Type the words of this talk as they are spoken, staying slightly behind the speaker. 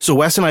So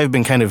Wes and I have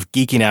been kind of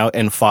geeking out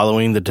and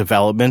following the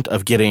development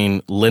of getting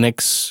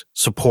Linux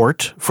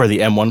support for the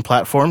M1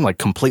 platform, like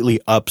completely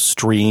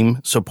upstream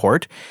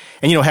support.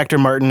 And, Hector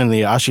Martin and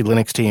the Ashi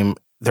Linux team,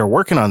 they're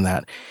working on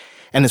that.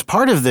 And as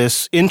part of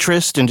this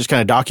interest and just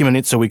kind of document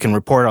it so we can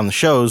report on the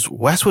shows,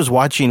 Wes was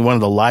watching one of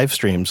the live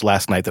streams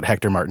last night that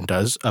Hector Martin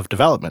does of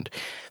development.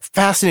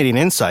 Fascinating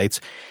insights.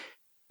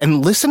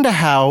 And listen to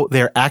how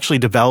they're actually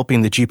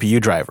developing the GPU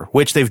driver,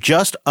 which they've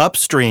just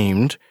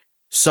upstreamed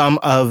some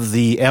of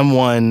the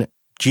M1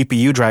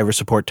 GPU driver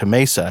support to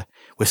Mesa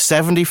with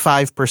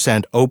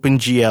 75%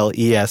 OpenGL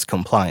ES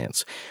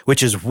compliance,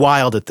 which is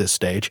wild at this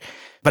stage.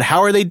 But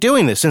how are they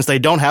doing this? Since they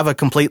don't have a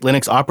complete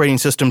Linux operating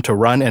system to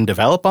run and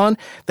develop on,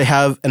 they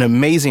have an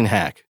amazing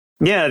hack.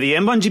 Yeah, the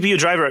M1 GPU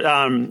driver,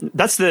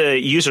 that's the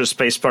user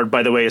space part,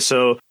 by the way.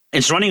 So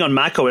it's running on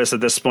macOS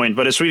at this point,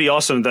 but it's really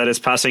awesome that it's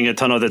passing a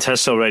ton of the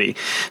tests already.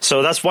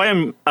 So that's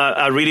why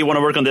I really want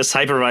to work on this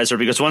hypervisor,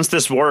 because once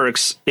this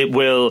works, it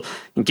will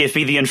give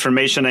me the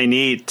information I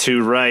need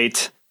to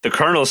write the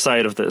kernel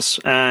side of this.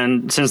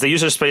 And since the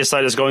user space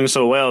side is going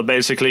so well,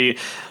 basically,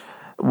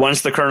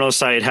 once the kernel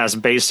side has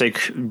basic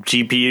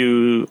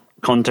GPU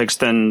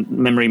context and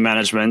memory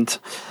management,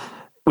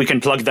 we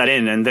can plug that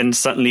in, and then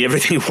suddenly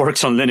everything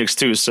works on Linux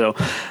too. So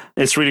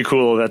it's really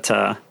cool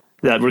that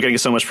we're getting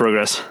so much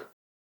progress.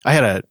 I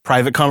had a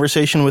private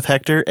conversation with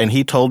Hector, and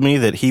he told me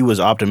that he was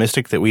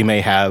optimistic that we may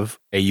have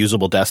a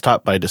usable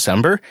desktop by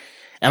December.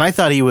 And I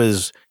thought he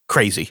was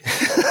crazy.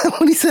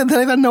 When he said that,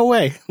 I thought, no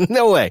way.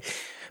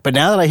 But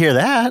now that I hear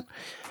that,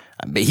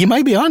 he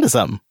might be onto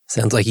something.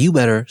 Sounds like you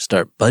better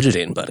start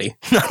budgeting, buddy.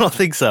 I don't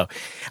think so.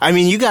 I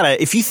mean,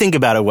 if you think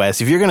about it, Wes,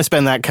 if you're going to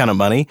spend that kind of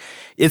money,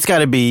 it's got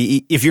to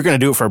be, if you're going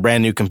to do it for a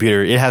brand new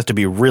computer, it has to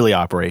be really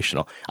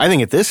operational. I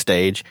think at this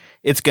stage,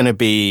 it's going to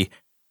be,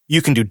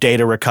 you can do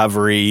data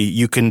recovery,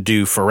 you can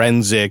do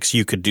forensics,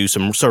 you could do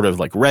some sort of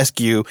like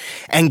rescue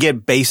and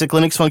get basic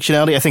Linux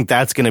functionality. I think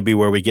that's going to be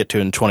where we get to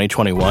in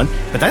 2021,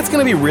 but that's going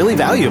to be really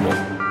valuable.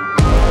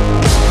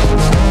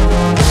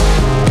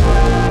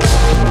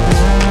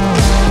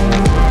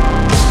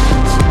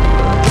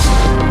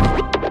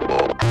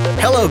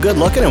 Hello, good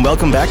looking, and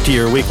welcome back to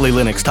your weekly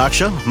Linux talk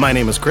show. My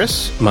name is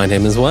Chris. My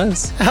name is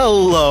Wes.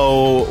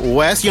 Hello,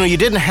 Wes. You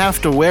didn't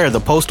have to wear the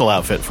postal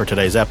outfit for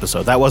today's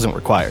episode. That wasn't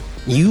required.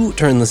 You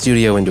turned the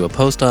studio into a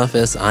post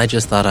office. I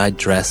just thought I'd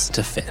dress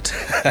to fit.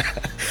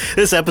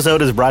 This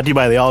episode is brought to you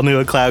by the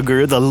all-new Cloud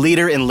Guru, the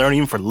leader in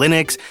learning for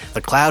Linux,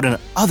 the cloud, and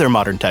other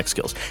modern tech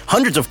skills.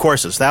 Hundreds of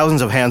courses,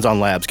 thousands of hands-on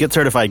labs. Get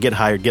certified, get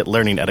hired, get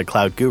learning at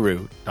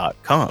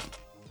acloudguru.com.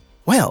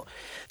 Well,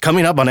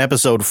 coming up on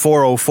episode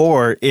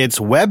 404, it's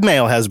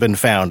Webmail has been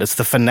found. It's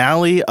the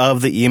finale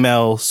of the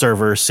email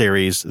server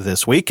series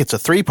this week. It's a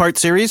 3-part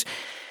series,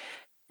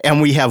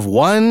 and we have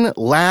one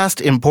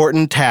last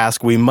important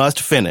task we must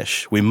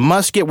finish. We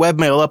must get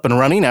Webmail up and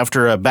running.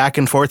 After a back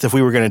and forth if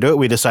we were going to do it,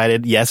 we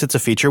decided, yes, it's a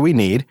feature we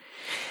need.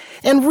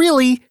 And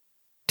really,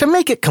 to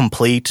make it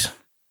complete,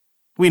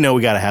 we know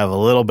we got to have a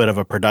little bit of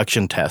a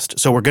production test.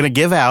 So we're going to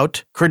give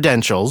out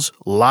credentials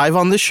live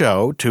on the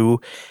show to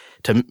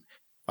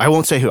I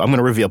won't say who, I'm going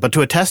to reveal, but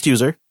to a test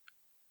user,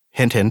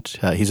 hint, hint,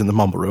 he's in the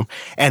mumble room,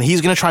 and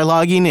he's going to try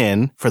logging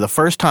in for the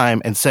first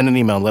time and send an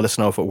email and let us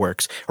know if it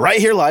works. Right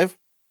here live.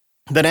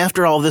 Then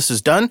after all this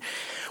is done,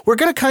 we're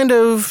going to kind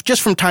of,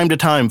 just from time to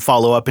time,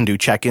 follow up and do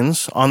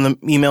check-ins on the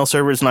email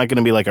server. It's not going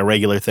to be like a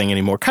regular thing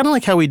anymore, kind of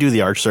like how we do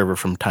the Arch server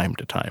from time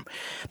to time.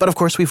 But of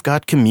course, we've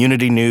got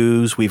community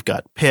news, we've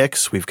got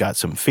picks, we've got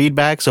some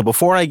feedback. So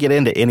before I get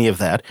into any of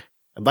that,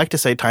 I'd like to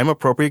say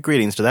time-appropriate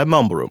greetings to that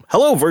mumble room.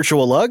 Hello,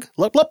 virtual lug.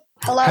 Lup, lup.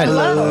 Hello.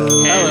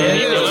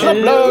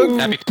 Hello.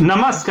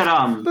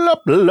 Namaskaram.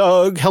 Lup,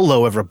 lug.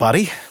 Hello,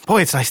 everybody.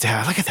 Boy, it's nice to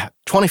have, look at that,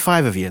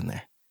 25 of you in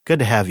there. Good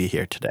to have you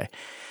here today.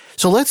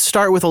 So let's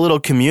start with a little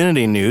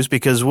community news,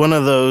 because one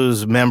of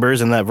those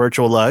members in that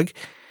virtual lug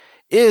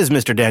is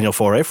Mr. Daniel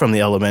Foray from the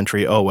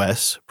Elementary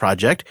OS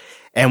project.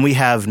 And we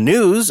have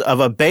news of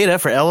a beta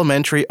for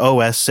Elementary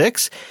OS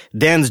 6.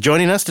 Dan's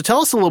joining us to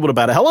tell us a little bit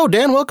about it. Hello,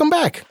 Dan. Welcome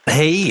back.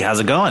 Hey, how's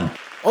it going?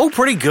 Oh,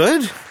 pretty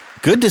good.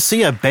 Good to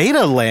see a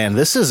beta land.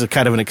 This is a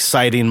kind of an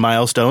exciting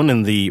milestone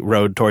in the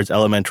road towards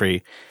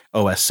Elementary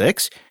OS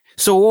 6.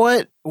 So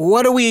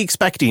what are we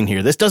expecting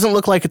here? This doesn't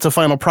look like it's a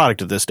final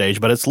product at this stage,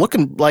 but it's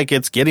looking like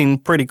it's getting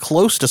pretty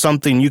close to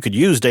something you could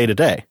use day to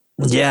day.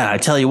 Yeah, I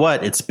tell you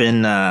what, it's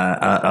been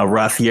a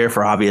rough year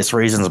for obvious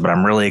reasons, but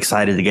I'm really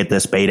excited to get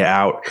this beta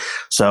out.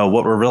 So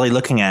what we're really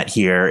looking at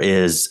here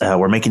is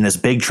we're making this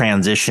big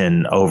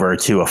transition over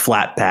to a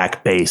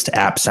Flatpak based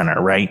app center,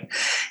 right?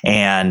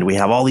 And we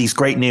have all these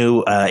great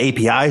new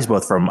APIs,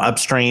 both from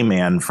upstream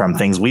and from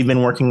things we've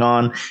been working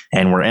on.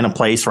 And we're in a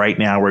place right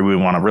now where we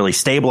want to really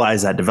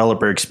stabilize that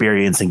developer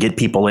experience and get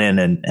people in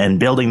and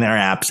building their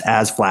apps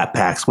as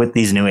Flatpaks with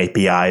these new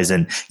APIs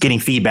and getting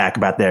feedback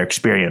about their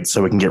experience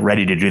so we can get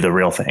ready to do the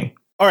real thing.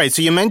 All right,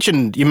 so you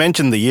mentioned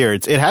the year.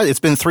 It's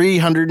been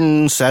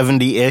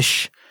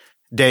 370-ish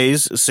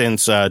days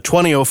since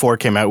 2004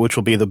 came out, which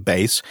will be the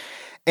base.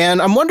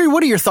 And I'm wondering,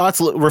 what are your thoughts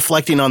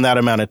reflecting on that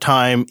amount of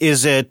time?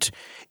 Is it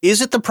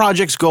Is it the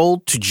project's goal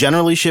to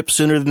generally ship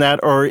sooner than that,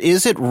 or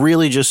is it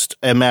really just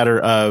a matter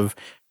of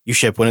you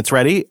ship when it's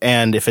ready,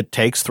 and if it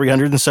takes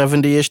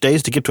 370-ish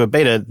days to get to a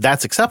beta,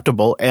 that's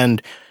acceptable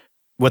and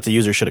what the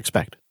user should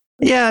expect?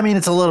 Yeah, I mean,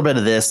 it's a little bit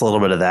of this, a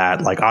little bit of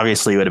that. Like,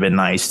 obviously, it would have been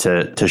nice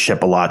to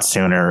ship a lot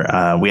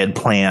sooner. We had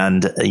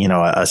planned,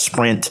 a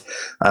sprint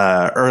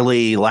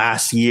early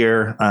last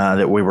year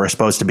that we were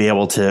supposed to be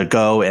able to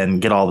go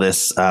and get all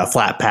this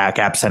Flatpak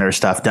App Center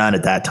stuff done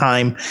at that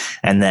time.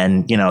 And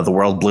then, the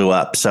world blew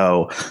up.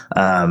 So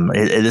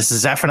this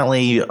is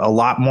definitely a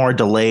lot more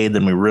delayed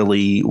than we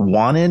really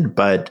wanted.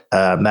 But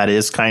that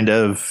is kind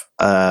of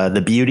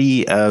the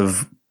beauty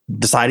of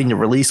deciding to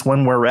release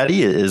when we're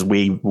ready. Is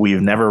we've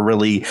never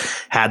really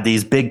had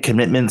these big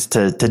commitments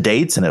to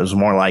dates, and it was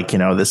more like,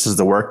 this is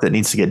the work that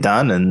needs to get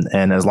done,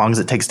 and as long as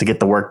it takes to get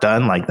the work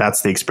done, like,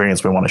 that's the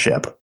experience we want to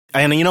ship.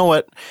 And you know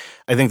what?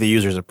 I think the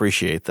users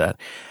appreciate that.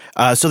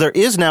 So there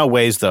is now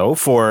ways, though,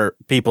 for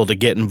people to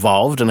get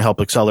involved and help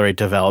accelerate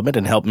development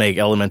and help make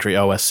Elementary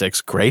OS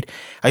 6 great.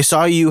 I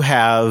saw you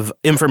have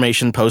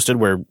information posted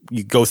where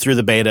you go through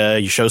the beta,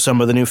 you show some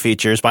of the new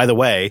features. By the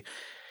way,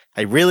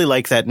 I really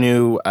like that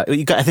new,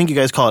 I think you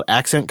guys call it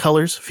accent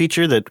colors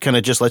feature that kind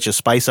of just lets you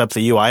spice up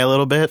the UI a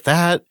little bit.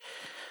 That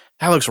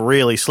looks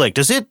really slick.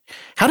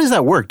 How does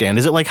that work, Dan?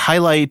 Does it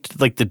highlight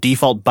the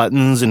default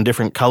buttons in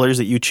different colors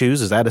that you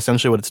choose? Is that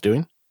essentially what it's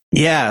doing?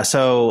 Yeah.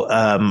 So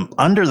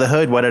under the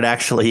hood, what it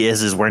actually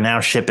is we're now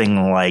shipping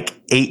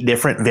 8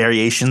 different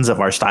variations of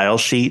our style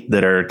sheet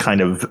that are kind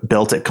of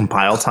built at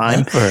compile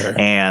time.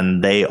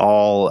 And they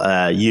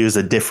all use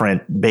a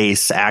different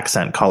base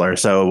accent color.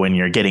 So when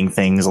you're getting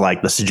things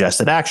like the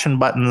suggested action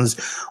buttons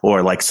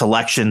or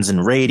selections in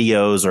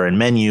radios or in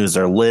menus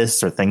or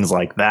lists or things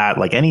like that,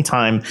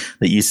 anytime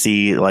that you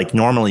see,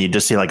 normally you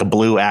just see a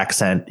blue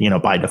accent,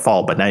 by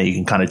default, but now you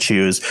can kind of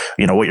choose,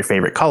 what your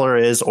favorite color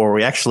is, or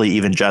we actually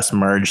even just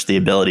merged the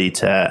ability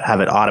to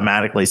have it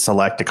automatically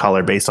select a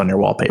color based on your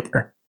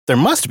wallpaper. There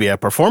must be a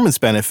performance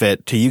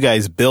benefit to you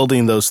guys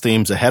building those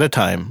themes ahead of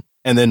time.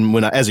 And then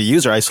when, as a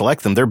user, I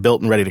select them, they're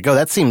built and ready to go.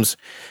 That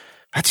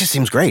just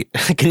seems great.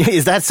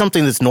 Is that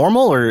something that's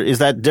normal, or is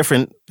that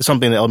different,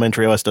 something that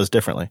Elementary OS does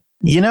differently?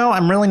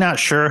 I'm really not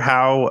sure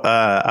how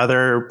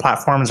other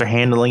platforms are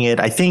handling it.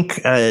 I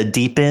think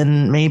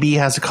Deepin maybe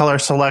has a color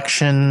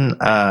selection,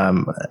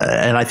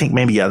 and I think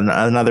maybe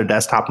another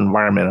desktop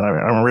environment.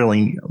 I'm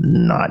really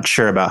not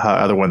sure about how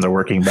other ones are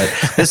working, but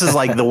this is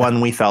the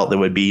one we felt that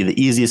would be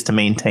the easiest to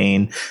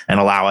maintain and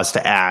allow us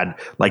to add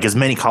as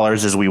many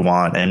colors as we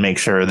want and make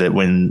sure that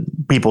when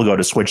people go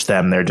to switch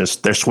them,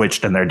 they're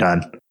switched and they're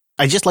done.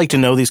 I just like to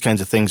know these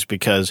kinds of things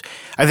because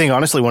I think,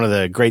 honestly, one of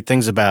the great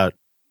things about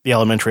the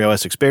Elementary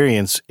OS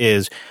experience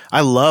is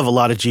I love a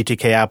lot of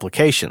GTK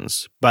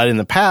applications. But in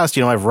the past,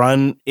 I've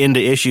run into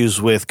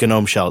issues with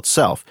GNOME Shell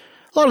itself.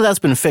 A lot of that's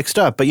been fixed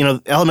up, but,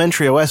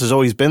 Elementary OS has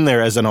always been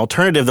there as an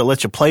alternative that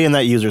lets you play in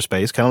that user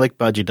space, kind of like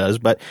Budgie does,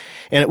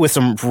 and with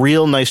some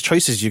real nice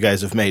choices you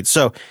guys have made.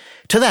 So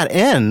to that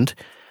end,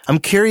 I'm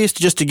curious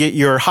just to get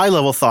your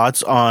high-level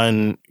thoughts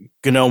on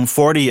GNOME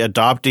 40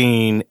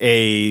 adopting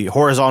a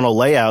horizontal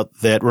layout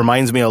that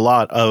reminds me a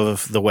lot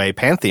of the way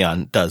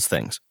Pantheon does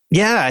things.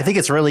 Yeah, I think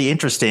it's really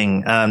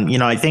interesting.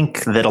 I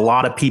think that a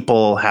lot of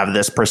people have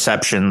this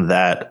perception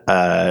that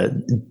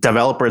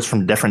developers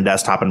from different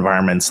desktop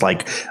environments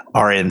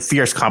are in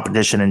fierce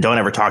competition and don't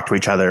ever talk to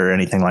each other or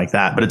anything like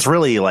that. But it's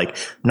really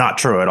not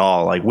true at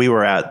all. We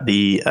were at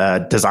the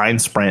design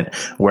sprint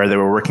where they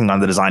were working on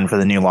the design for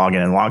the new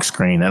login and lock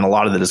screen, and a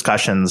lot of the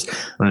discussions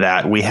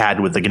that we had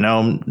with the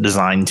GNOME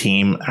design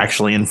team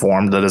actually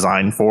informed the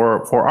design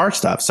for our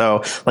stuff.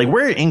 So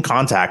we're in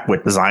contact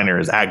with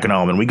designers at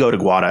GNOME, and we go to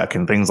Guadalajara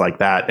and things like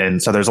that.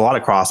 And so there's a lot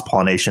of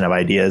cross-pollination of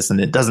ideas,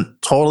 and it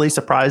doesn't totally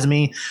surprise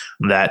me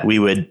that we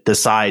would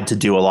decide to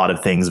do a lot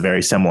of things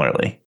very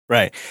similarly.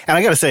 Right. And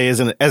I got to say, as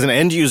an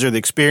end user, the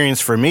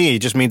experience for me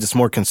just means it's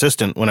more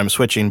consistent when I'm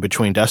switching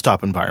between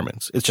desktop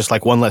environments. It's just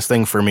one less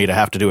thing for me to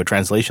have to do a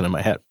translation in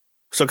my head.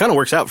 So it kind of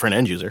works out for an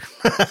end user.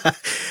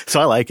 So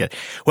I like it.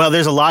 Well,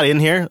 there's a lot in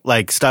here,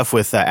 stuff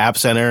with App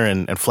Center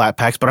and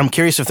Flatpaks, but I'm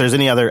curious if there's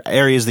any other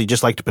areas that you'd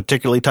just like to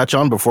particularly touch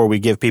on before we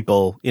give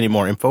people any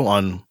more info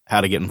on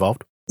how to get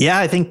involved. Yeah,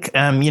 I think,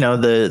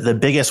 the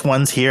biggest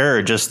ones here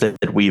are just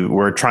that we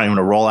were trying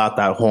to roll out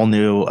that whole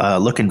new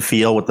look and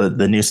feel with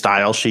the new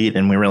style sheet.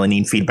 And we really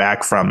need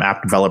feedback from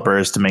app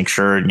developers to make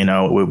sure,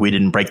 we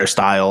didn't break their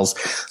styles.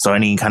 So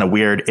any kind of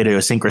weird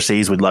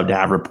idiosyncrasies we'd love to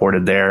have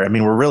reported there. I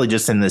mean, we're really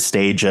just in this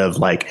stage of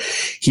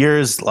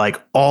here's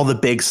all the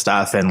big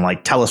stuff and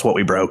tell us what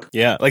we broke.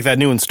 Yeah, that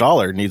new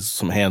installer needs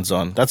some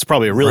hands-on. That's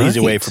probably a really easy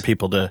way for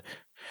people to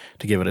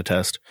give it a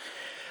test.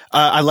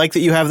 I like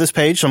that you have this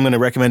page, so I'm going to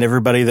recommend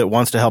everybody that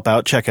wants to help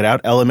out, check it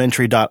out,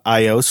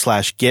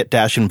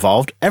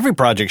 elementary.io/get-involved. Every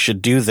project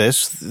should do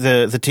this.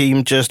 The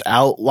team just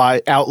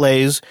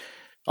outlays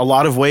a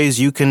lot of ways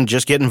you can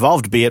just get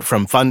involved, be it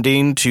from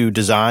funding to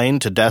design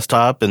to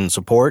desktop and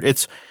support.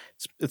 It's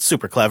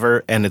super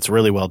clever, and it's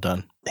really well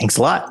done. Thanks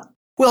a lot.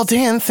 Well,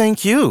 Dan,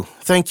 thank you.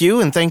 Thank you,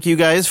 and thank you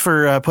guys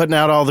for putting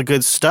out all the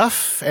good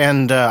stuff.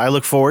 And I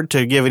look forward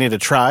to giving it a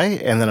try.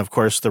 And then, of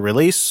course, the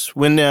release.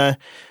 When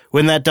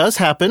that does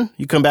happen,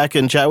 you come back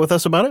and chat with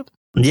us about it?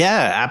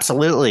 Yeah,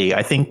 absolutely.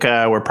 I think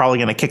we're probably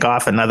going to kick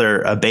off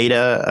another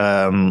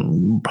beta,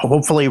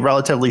 hopefully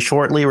relatively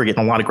shortly. We're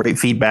getting a lot of great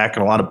feedback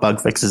and a lot of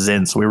bug fixes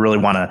in, so we really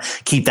want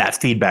to keep that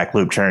feedback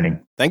loop churning.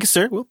 Thank you,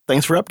 sir. Well,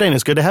 thanks for updating.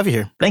 It's good to have you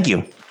here. Thank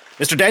you.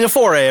 Mr. Daniel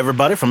Foray,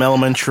 everybody, from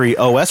Elementary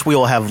OS. We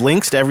will have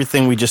links to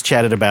everything we just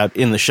chatted about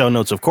in the show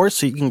notes, of course,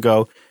 so you can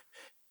go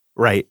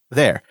right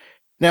there.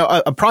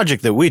 Now, a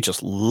project that we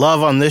just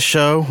love on this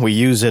show, we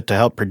use it to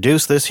help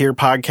produce this here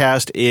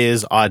podcast,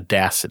 is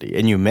Audacity.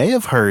 And you may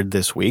have heard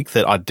this week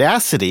that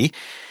Audacity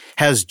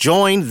has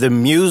joined the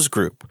Muse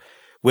Group,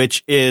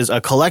 which is a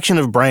collection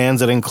of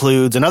brands that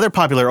includes another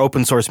popular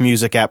open source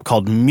music app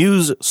called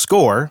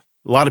MuseScore.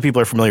 A lot of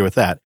people are familiar with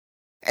that.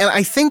 And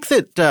I think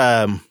that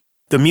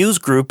the Muse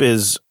Group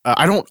is,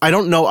 I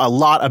don't know a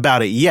lot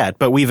about it yet,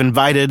 but we've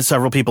invited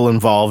several people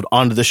involved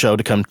onto the show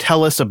to come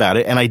tell us about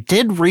it. And I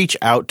did reach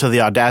out to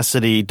the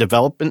Audacity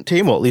development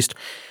team, well, at least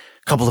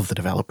a couple of the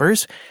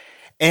developers.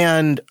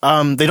 And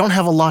they don't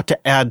have a lot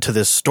to add to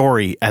this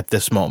story at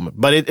this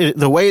moment. But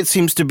the way it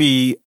seems to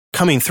be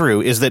coming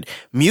through is that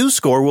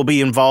MuseScore will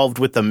be involved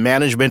with the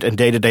management and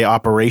day-to-day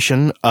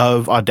operation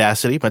of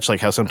Audacity, much like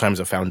how sometimes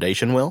a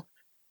foundation will.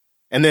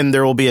 And then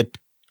there will be a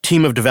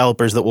team of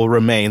developers that will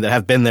remain, that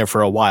have been there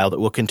for a while,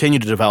 that will continue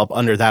to develop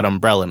under that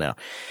umbrella now.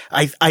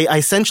 I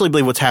essentially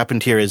believe what's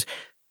happened here is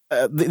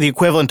the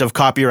equivalent of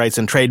copyrights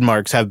and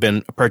trademarks have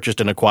been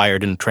purchased and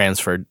acquired and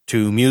transferred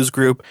to Muse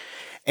Group.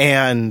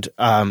 And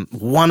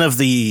one of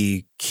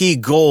the key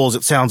goals,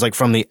 it sounds like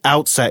from the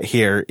outset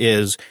here,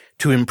 is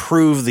to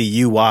improve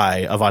the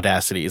UI of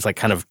Audacity. It's like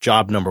kind of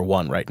job number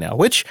one right now,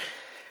 which,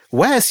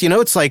 Wes,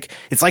 it's like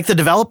the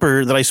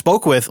developer that I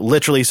spoke with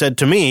literally said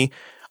to me,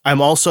 I'm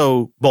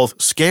also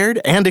both scared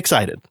and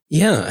excited.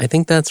 Yeah, I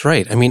think that's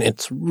right. I mean,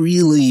 it's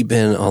really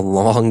been a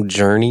long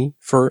journey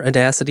for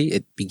Audacity.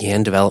 It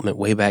began development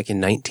way back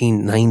in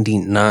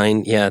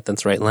 1999. Yeah,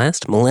 that's right.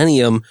 Last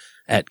millennium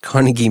at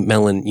Carnegie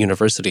Mellon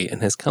University,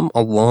 and has come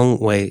a long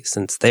way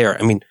since there.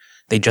 I mean,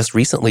 they just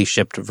recently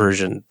shipped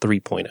version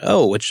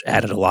 3.0, which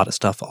added a lot of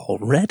stuff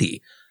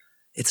already.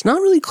 It's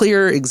not really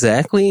clear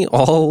exactly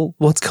all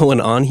what's going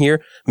on here.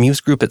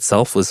 Muse Group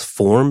itself was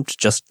formed,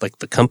 just like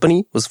the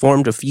company was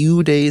formed a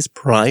few days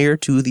prior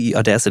to the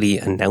Audacity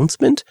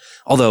announcement.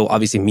 Although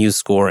obviously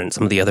MuseScore and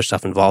some of the other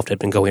stuff involved had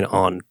been going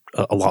on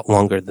a lot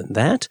longer than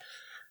that.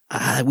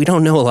 We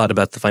don't know a lot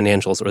about the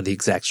financials or the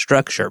exact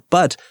structure,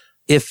 but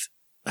if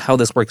how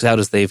this works out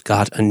is they've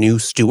got a new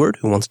steward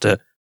who wants to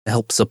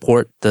help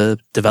support the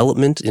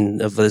development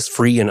of this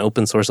free and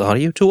open source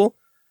audio tool,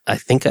 I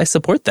think I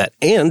support that.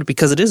 And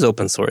because it is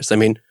open source, I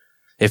mean,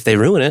 if they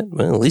ruin it,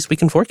 well, at least we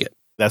can fork it.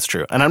 That's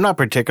true. And I'm not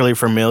particularly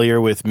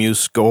familiar with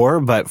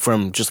MuseScore, but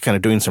from just kind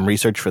of doing some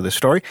research for this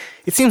story,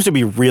 it seems to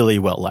be really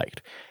well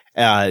liked.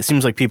 It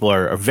seems like people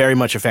are very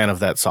much a fan of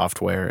that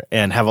software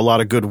and have a lot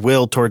of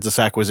goodwill towards this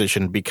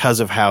acquisition because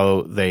of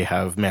how they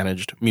have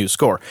managed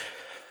MuseScore.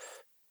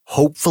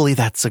 Hopefully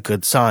that's a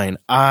good sign.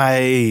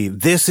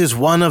 This is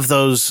one of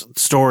those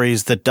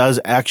stories that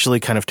does actually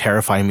kind of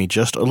terrify me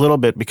just a little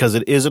bit because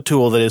it is a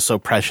tool that is so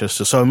precious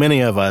to so many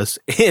of us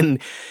in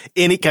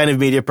any kind of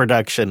media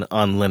production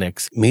on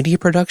Linux. Media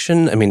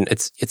production, I mean,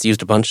 it's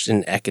used a bunch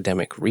in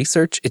academic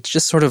research. It's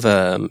just sort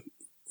of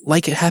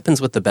like it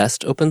happens with the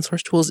best open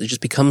source tools, it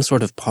just becomes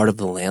sort of part of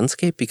the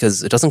landscape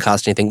because it doesn't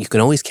cost anything. You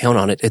can always count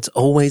on it. It's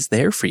always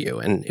there for you,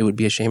 and it would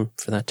be a shame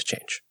for that to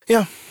change.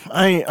 Yeah,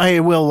 I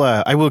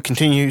will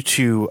continue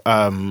to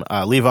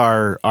leave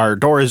our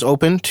doors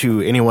open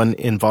to anyone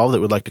involved that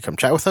would like to come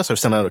chat with us. I've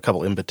sent out a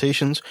couple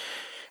invitations,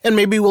 and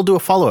maybe we'll do a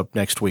follow-up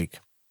next week.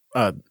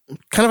 Kind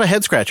of a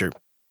head-scratcher.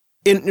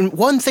 In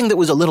one thing that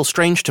was a little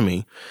strange to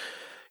me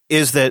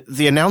is that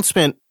the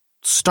announcement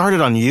started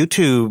on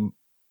YouTube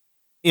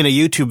in a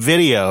YouTube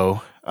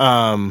video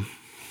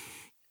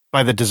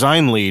by the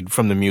design lead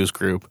from the Muse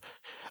Group,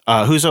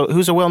 who's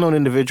a well-known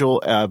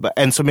individual,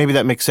 and so maybe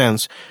that makes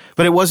sense.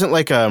 But it wasn't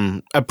like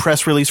a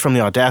press release from the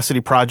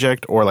Audacity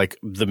project or like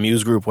the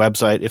Muse Group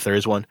website, if there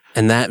is one.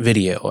 And that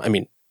video, I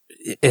mean,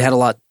 it had a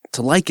lot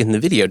to like in the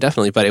video,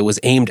 definitely, but it was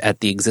aimed at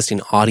the existing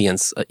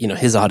audience,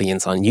 his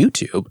audience on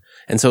YouTube.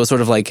 And so it's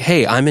sort of like,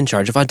 hey, I'm in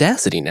charge of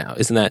Audacity now.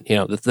 Isn't that,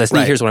 that's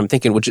right. Here's what I'm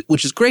thinking,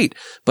 which is great.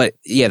 But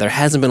yeah, there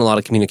hasn't been a lot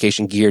of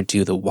communication geared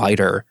to the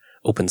wider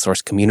open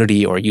source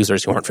community or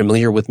users who aren't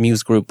familiar with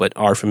Muse Group, but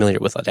are familiar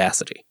with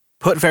Audacity.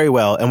 Put very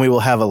well, and we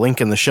will have a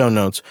link in the show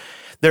notes.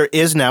 There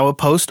is now a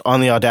post on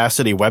the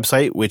Audacity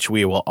website, which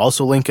we will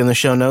also link in the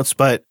show notes,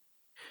 but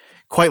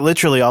quite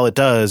literally all it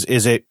does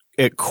is it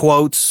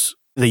quotes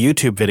the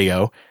YouTube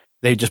video.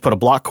 They just put a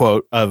block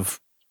quote of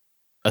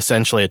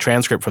essentially a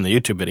transcript from the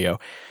YouTube video.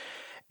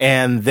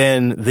 And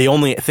then the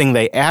only thing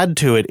they add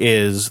to it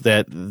is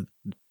that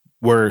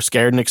we're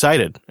scared and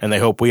excited, and they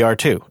hope we are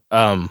too.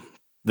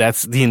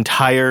 That's the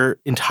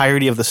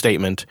entirety of the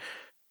statement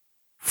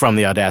from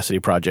the Audacity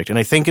project. And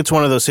I think it's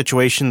one of those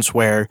situations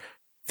where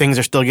things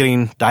are still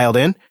getting dialed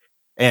in,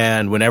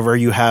 And whenever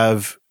you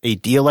have a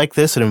deal like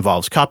this, it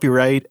involves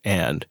copyright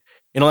and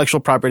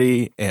intellectual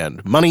property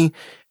and money,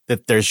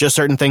 that there's just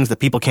certain things that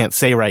people can't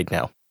say right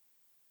now.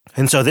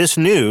 And so this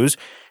news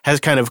has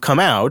kind of come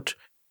out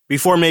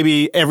before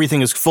maybe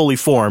everything is fully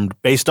formed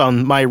based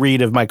on my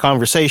read of my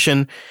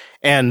conversation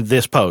and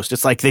this post.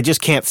 It's like they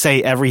just can't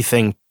say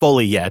everything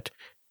fully yet.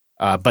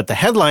 But the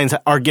headlines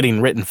are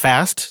getting written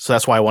fast. So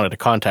that's why I wanted to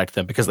contact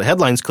them, because the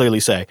headlines clearly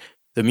say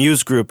the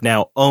Muse Group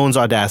now owns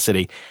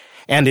Audacity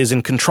and is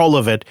in control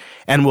of it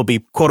and will be,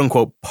 quote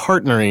unquote,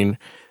 partnering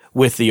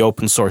with the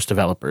open source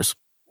developers,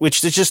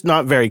 which is just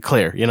not very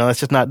clear. You know,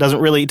 it's just not,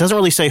 doesn't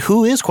really say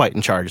who is quite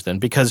in charge then,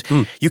 because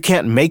you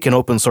can't make an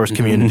open source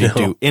community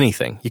do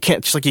anything. You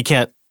can't, just like you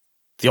can't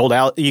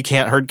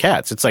herd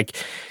cats. It's like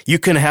you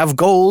can have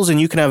goals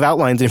and you can have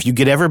outlines. And if you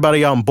get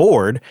everybody on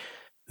board,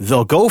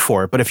 they'll go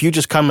for it. But if you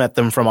just come at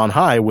them from on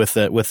high with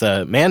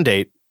a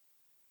mandate,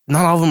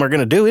 not all of them are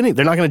going to do anything.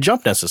 They're not going to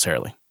jump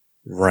necessarily.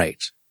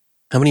 Right.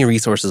 How many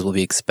resources will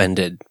be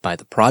expended by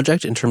the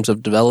project in terms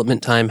of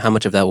development time? How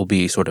much of that will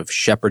be sort of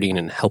shepherding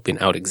and helping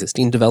out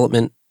existing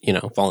development,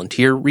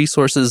 volunteer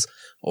resources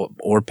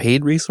or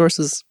paid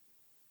resources?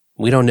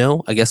 We don't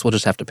know. I guess we'll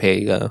just have to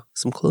pay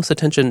some close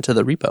attention to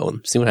the repo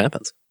and see what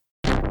happens.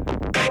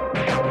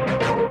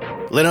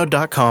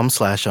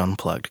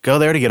 Linode.com/unplugged. Go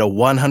there to get a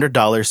 $100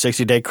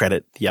 60-day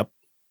credit. Yep,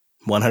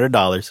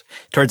 $100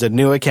 towards a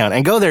new account.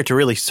 And go there to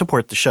really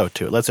support the show,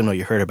 too. It lets them know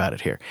you heard about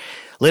it here.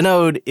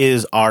 Linode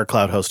is our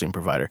cloud hosting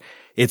provider.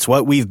 It's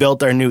what we've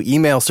built our new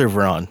email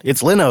server on.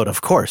 It's Linode,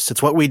 of course.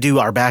 It's what we do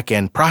our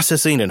back-end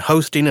processing and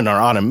hosting and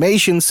our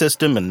automation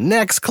system and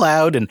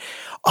Nextcloud and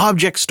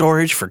object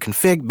storage for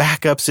config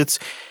backups.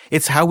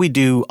 It's how we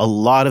do a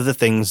lot of the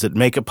things that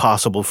make it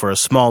possible for a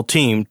small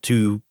team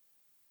to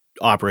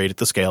operate at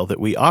the scale that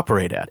we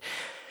operate at.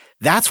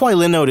 That's why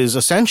Linode is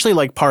essentially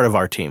like part of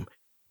our team,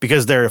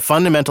 because they're a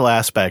fundamental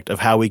aspect of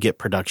how we get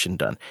production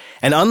done.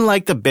 And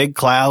unlike the big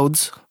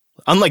clouds,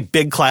 unlike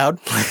Big Cloud,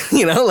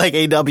 like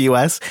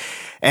AWS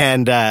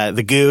and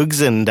the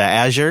Googs and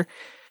Azure,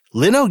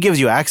 Linode gives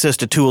you access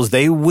to tools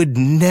they would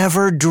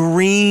never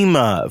dream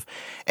of.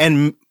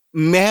 And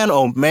man,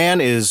 oh man,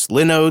 is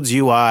Linode's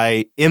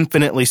UI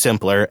infinitely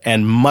simpler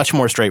and much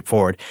more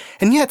straightforward.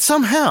 And yet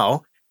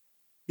somehow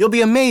you'll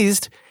be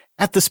amazed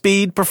at the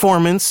speed,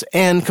 performance,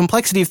 and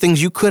complexity of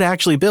things you could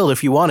actually build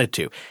if you wanted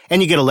to.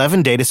 And you get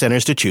 11 data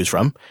centers to choose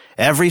from.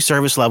 Every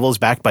service level is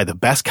backed by the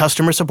best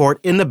customer support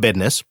in the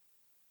business.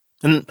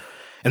 And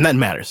that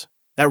matters.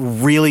 That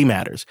really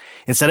matters.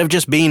 Instead of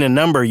just being a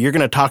number, you're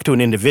going to talk to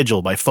an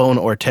individual by phone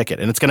or ticket.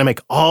 And it's going to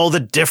make all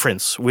the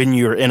difference when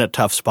you're in a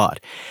tough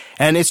spot.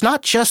 And it's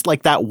not just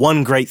like that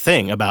one great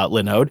thing about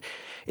Linode.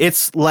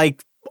 It's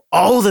like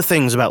all the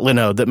things about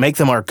Linode that make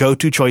them our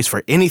go-to choice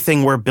for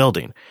anything we're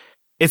building.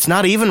 It's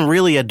not even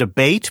really a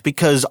debate,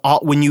 because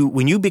when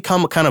you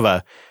become kind of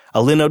a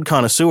Linode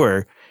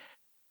connoisseur,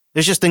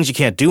 there's just things you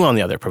can't do on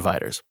the other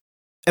providers.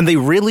 And they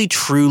really,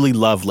 truly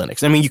love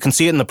Linux. I mean, you can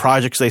see it in the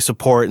projects they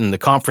support and the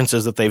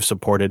conferences that they've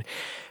supported.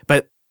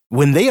 But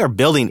when they are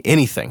building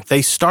anything,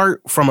 they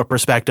start from a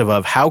perspective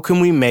of how can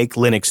we make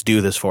Linux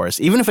do this for us,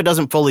 even if it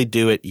doesn't fully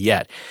do it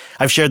yet.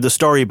 I've shared the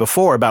story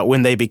before about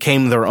when they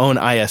became their own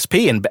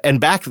ISP, and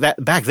back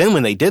then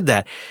when they did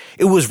that,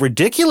 it was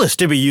ridiculous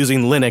to be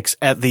using Linux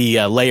at the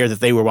layer that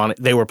they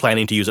were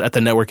planning to use it, at the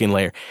networking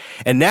layer.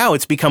 And now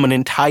it's become an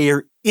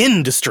entire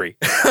industry,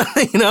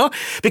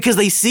 because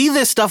they see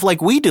this stuff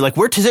like we do. Like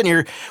we're sitting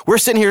here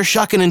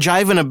shucking and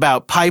jiving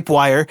about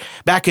Pipewire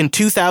back in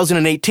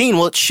 2018.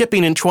 Well, it's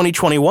shipping in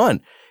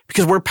 2021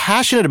 because we're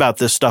passionate about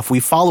this stuff.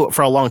 We follow it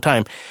for a long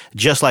time,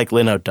 just like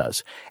Linode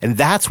does. And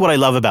that's what I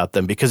love about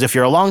them, because if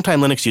you're a longtime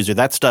Linux user,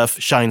 that stuff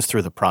shines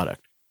through the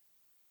product.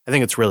 I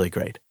think it's really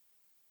great.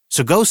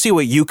 So go see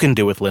what you can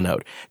do with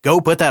Linode. Go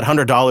put that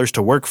 $100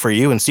 to work for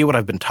you and see what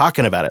I've been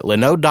talking about at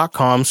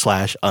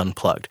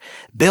linode.com/unplugged.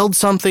 Build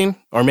something,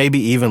 or maybe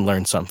even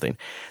learn something.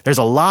 There's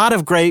a lot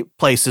of great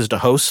places to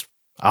host,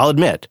 I'll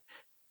admit,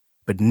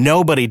 but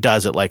nobody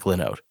does it like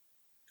Linode.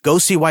 Go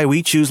see why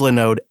we choose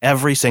Linode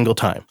every single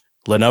time.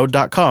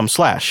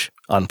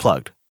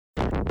 linode.com/unplugged.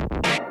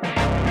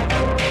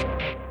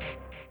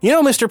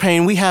 Mr.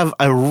 Payne, we have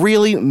a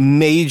really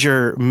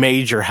major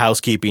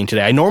housekeeping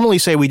today. I normally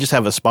say we just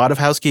have a spot of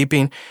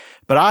housekeeping,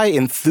 but I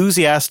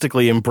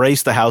enthusiastically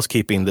embraced the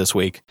housekeeping this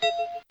week.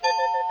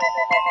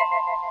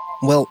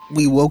 Well,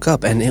 we woke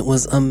up and it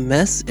was a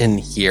mess in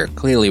here.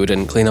 Clearly, we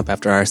didn't clean up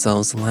after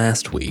ourselves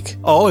last week.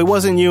 Oh, it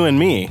wasn't you and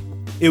me.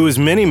 It was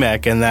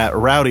Minimec and that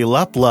rowdy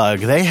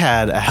Luplug. They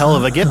had a hell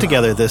of a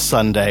get-together this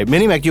Sunday.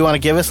 Minimec, do you want to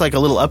give us like a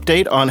little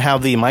update on how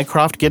the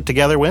Mycroft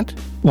get-together went?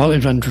 Well,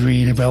 it went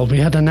really well. We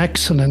had an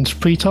excellent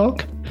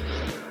pre-talk.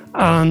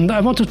 And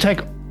I want to thank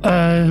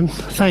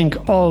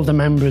all the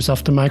members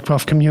of the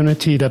Mycroft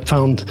community that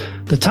found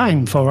the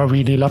time for a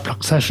really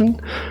Luplug session.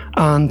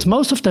 And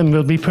most of them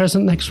will be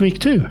present next week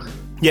too.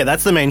 Yeah,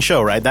 that's the main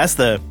show, right? That's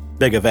the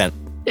big event.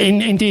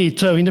 Indeed.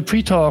 So in the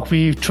pre-talk,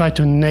 we tried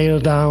to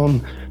nail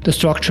down the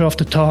structure of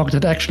the talk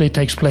that actually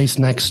takes place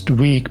next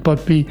week.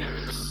 But we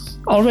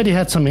already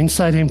had some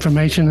inside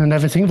information and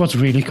everything. It was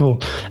really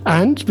cool.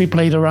 And we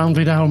played around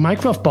with our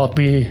Mycroft bot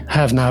we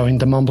have now in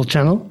the Mumble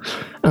channel.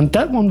 And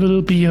that one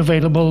will be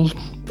available,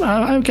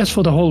 I guess,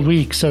 for the whole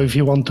week. So if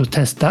you want to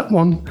test that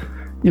one,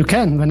 you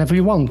can whenever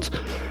you want.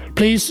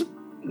 Please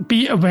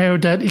be aware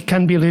that it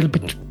can be a little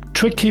bit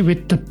tricky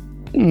with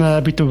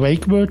the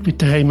wake word, with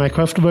the Hey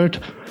Mycroft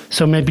word.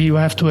 So maybe you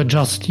have to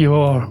adjust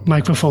your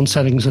microphone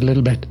settings a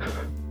little bit.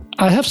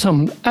 I have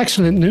some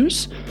excellent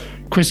news.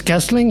 Chris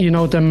Kessling, you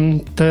know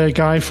the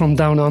guy from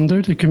Down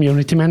Under, the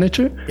community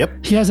manager.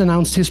 Yep. He has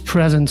announced his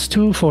presence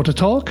too for the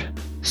talk.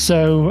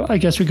 So I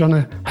guess we're going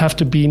to have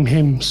to beam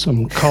him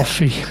some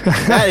coffee.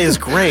 That is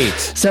great.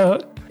 So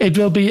it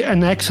will be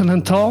an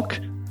excellent talk.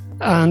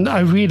 And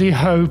I really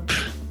hope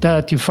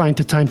that you find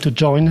the time to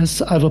join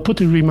us. I will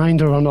put a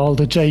reminder on all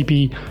the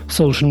JB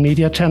social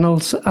media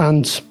channels.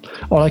 And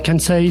all I can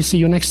say is see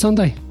you next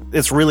Sunday.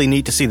 It's really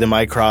neat to see the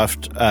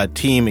Mycroft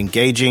team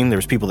engaging.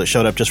 There's people that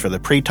showed up just for the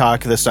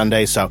pre-talk this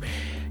Sunday, so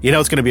you know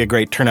it's going to be a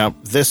great turnout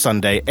this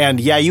Sunday. And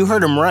yeah, you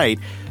heard him right.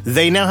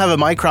 They now have a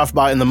Mycroft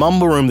bot in the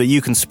Mumble room that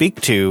you can speak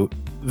to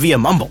via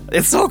Mumble.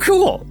 It's so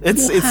cool.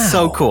 It's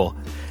so cool.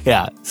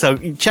 Yeah, so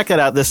check that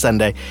out this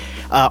Sunday.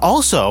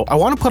 Also, I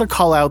want to put a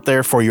call out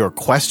there for your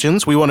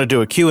questions. We want to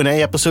do a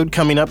Q&A episode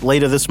coming up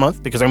later this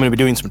month because I'm going to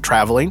be doing some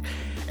traveling.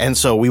 And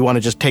so we want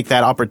to just take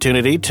that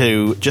opportunity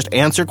to just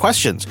answer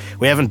questions.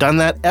 We haven't done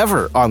that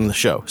ever on the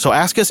show. So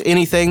ask us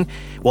anything.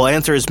 We'll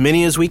answer as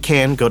many as we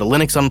can. Go to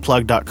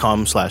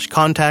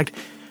linuxunplugged.com/contact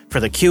for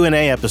the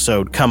Q&A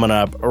episode coming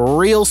up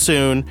real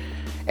soon.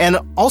 And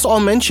also I'll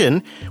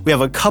mention we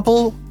have a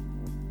couple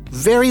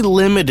very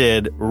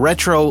limited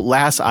retro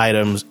last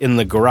items in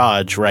the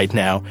garage right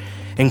now,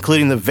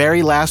 including the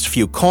very last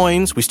few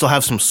coins. We still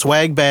have some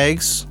swag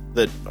bags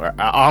that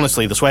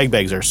honestly, the swag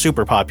bags are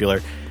super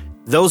popular.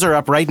 Those are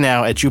up right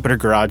now at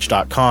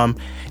jupitergarage.com.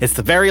 It's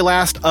the very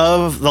last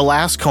of the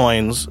last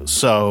coins,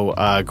 so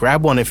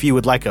grab one if you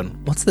would like them.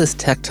 What's this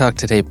Tech Talk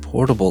Today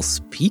portable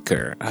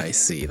speaker I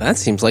see? That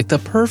seems like the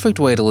perfect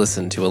way to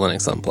listen to a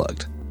Linux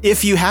Unplugged.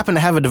 If you happen to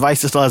have a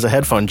device that still has a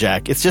headphone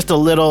jack, it's just a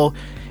little...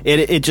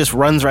 It just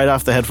runs right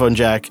off the headphone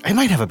jack. I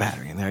might have a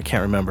battery in there, I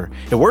can't remember.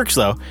 It works,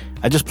 though.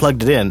 I just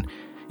plugged it in.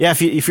 Yeah,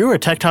 if you were a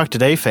Tech Talk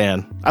Today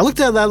fan, I looked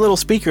at that little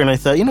speaker and I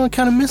thought, I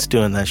kind of miss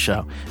doing that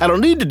show. I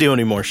don't need to do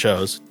any more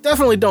shows.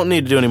 Definitely don't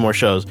need to do any more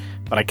shows,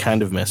 but I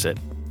kind of miss it.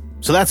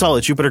 So that's all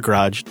at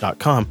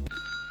jupitergarage.com.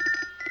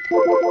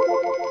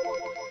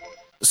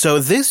 So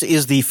this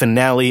is the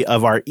finale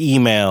of our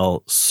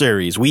email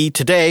series. We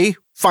today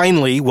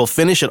finally will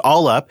finish it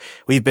all up.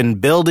 We've been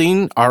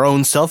building our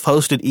own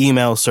self-hosted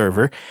email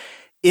server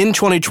in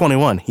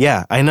 2021.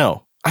 Yeah, I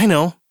know.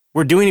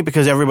 We're doing it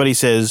because everybody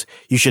says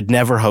you should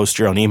never host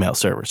your own email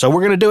server. So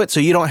we're going to do it so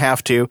you don't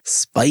have to.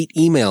 Spite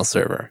email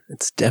server.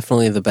 It's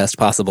definitely the best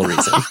possible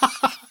reason.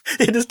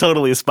 It is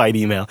totally a spite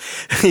email,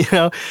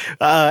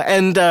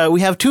 and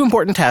we have two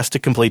important tasks to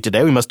complete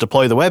today. We must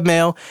deploy the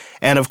webmail,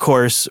 and of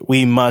course,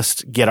 we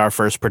must get our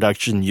first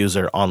production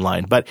user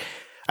online. But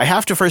I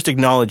have to first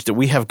acknowledge that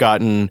we have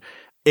gotten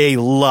a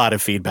lot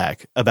of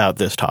feedback about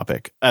this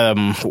topic.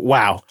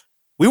 Wow.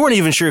 We weren't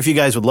even sure if you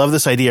guys would love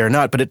this idea or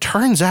not, but it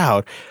turns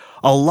out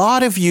a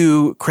lot of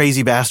you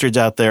crazy bastards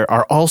out there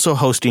are also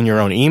hosting your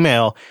own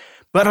email,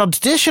 but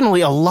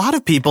additionally, a lot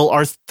of people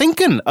are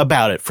thinking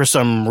about it for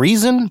some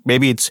reason.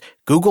 Maybe it's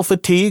Google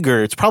fatigue,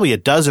 or it's probably a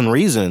dozen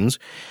reasons,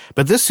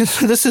 but this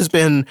has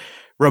been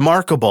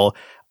remarkable.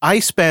 I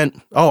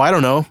spent,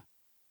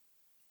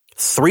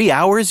 3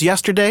 hours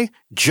yesterday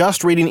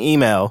just reading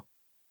email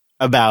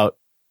about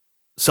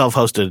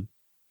self-hosted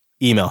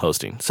email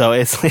hosting. So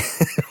it's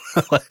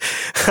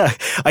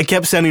I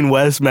kept sending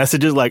Wes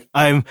messages like,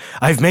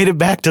 I've made it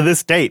back to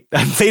this date.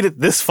 I've made it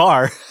this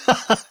far.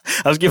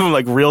 I was giving him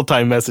like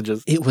real-time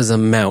messages. It was a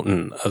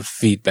mountain of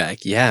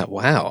feedback. Yeah,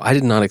 wow. I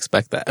did not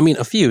expect that. I mean,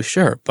 a few,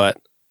 sure, but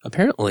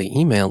apparently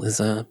email is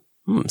a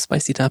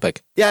spicy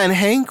topic. Yeah, and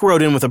Hank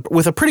wrote in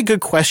with a pretty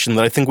good question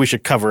that I think we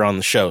should cover on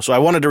the show. So I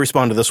wanted to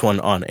respond to this one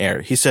on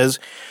air. He says,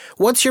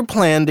 what's your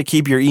plan to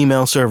keep your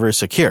email server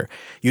secure?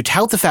 You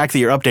tout the fact that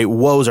your update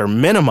woes are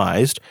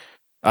minimized.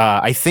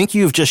 I think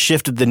you've just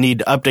shifted the need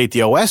to update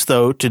the OS,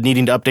 though, to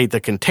needing to update the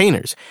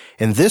containers.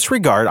 In this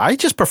regard, I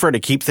just prefer to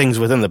keep things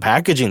within the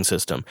packaging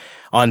system.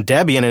 On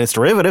Debian and its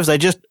derivatives, I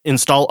just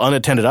install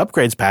unattended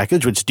upgrades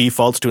package, which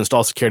defaults to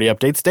install security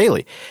updates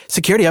daily.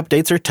 Security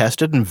updates are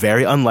tested and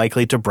very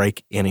unlikely to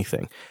break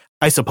anything.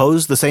 I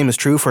suppose the same is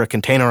true for a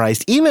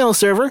containerized email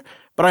server,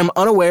 but I'm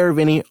unaware of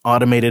any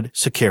automated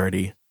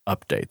security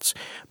updates.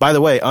 By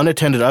the way,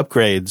 unattended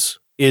upgrades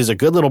is a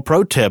good little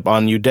pro tip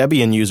on you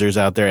Debian users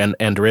out there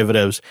and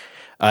derivatives,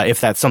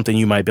 if that's something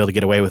you might be able to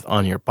get away with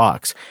on your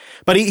box.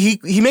 But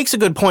he makes a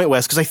good point,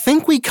 Wes, because I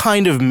think we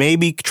kind of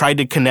maybe tried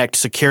to connect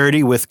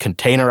security with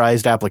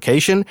containerized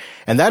application,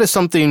 and that is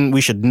something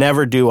we should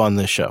never do on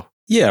this show.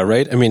 Yeah,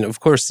 right. I mean, of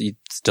course, you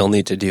still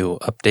need to do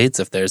updates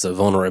if there's a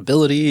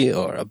vulnerability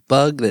or a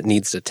bug that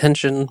needs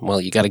attention.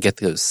 Well, you got to get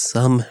those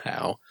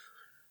somehow.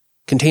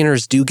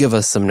 Containers do give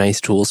us some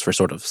nice tools for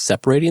sort of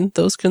separating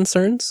those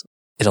concerns.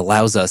 It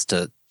allows us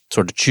to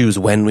sort of choose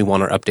when we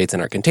want our updates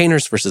in our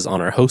containers versus on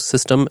our host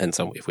system. And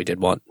so if we did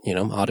want,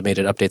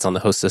 automated updates on the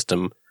host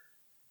system,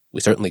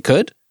 we certainly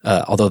could,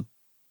 although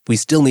we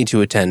still need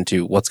to attend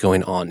to what's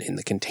going on in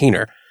the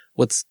container.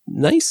 What's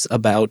nice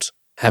about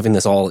having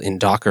this all in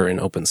Docker and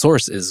open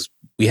source is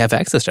we have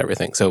access to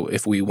everything. So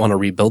if we want to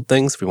rebuild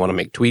things, if we want to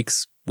make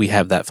tweaks, we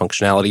have that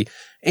functionality.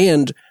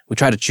 And we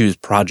try to choose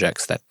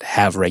projects that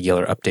have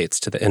regular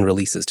updates and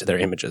releases to their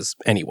images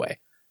anyway.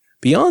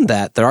 Beyond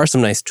that, there are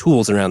some nice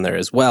tools around there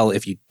as well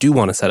if you do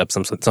want to set up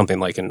something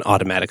like an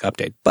automatic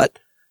update, but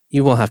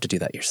you will have to do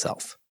that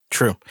yourself.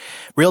 True.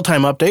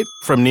 Real-time update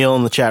from Neil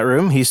in the chat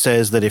room. He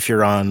says that if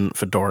you're on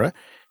Fedora,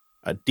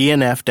 a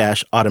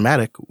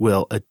DNF-automatic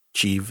will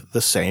achieve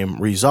the same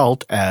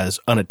result as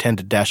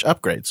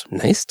unattended-upgrades.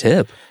 Nice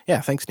tip. Yeah,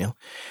 thanks, Neil.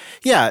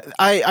 Yeah,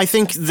 I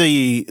think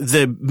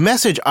the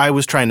message I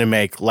was trying to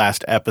make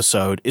last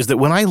episode is that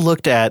when I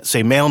looked at,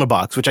 say, Mail in a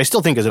Box, which I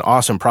still think is an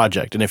awesome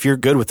project, and if you're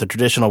good with the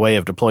traditional way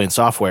of deploying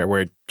software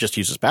where it just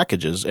uses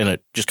packages and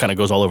it just kind of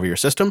goes all over your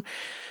system,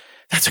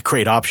 that's a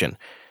great option.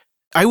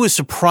 I was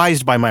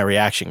surprised by my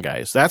reaction,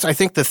 guys. That's, I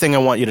think, the thing I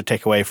want you to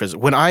take away from is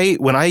when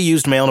I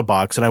used Mail in a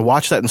Box and I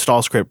watched that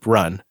install script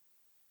run,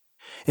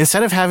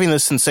 instead of having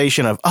this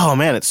sensation of, oh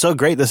man, it's so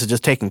great, this is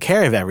just taking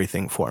care of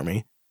everything for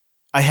me,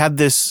 I had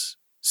this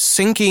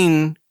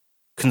sinking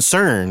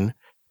concern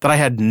that I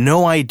had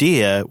no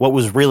idea what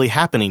was really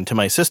happening to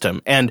my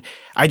system. And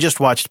I just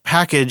watched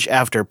package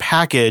after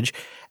package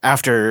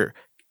after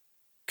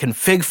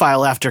config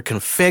file after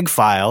config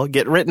file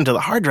get written to the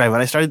hard drive.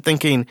 And I started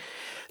thinking,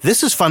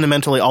 this is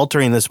fundamentally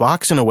altering this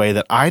box in a way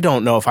that I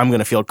don't know if I'm going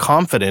to feel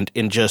confident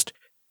in just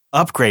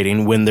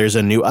upgrading when there's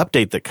a new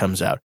update that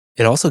comes out.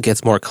 It also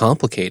gets more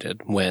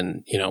complicated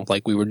when,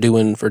 like we were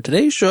doing for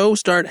today's show,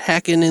 start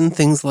hacking in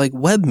things like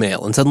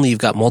webmail, and suddenly you've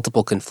got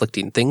multiple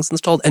conflicting things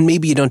installed. And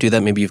maybe you don't do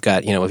that. Maybe you've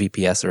got, a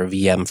VPS or a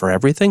VM for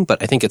everything.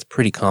 But I think it's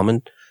pretty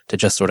common to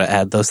just sort of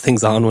add those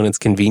things on when it's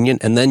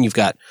convenient. And then you've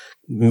got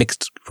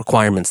mixed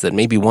requirements that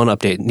maybe one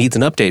update needs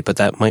an update, but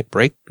that might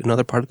break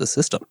another part of the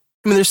system.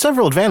 I mean, there's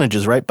several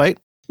advantages, right, Byte?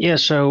 Yeah,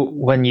 so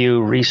when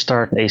you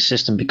restart a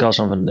system because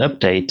of an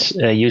update,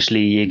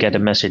 usually you get a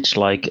message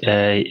like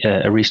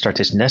a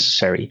restart is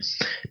necessary.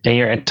 Then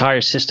your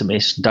entire system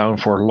is down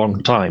for a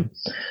long time.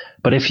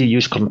 But if you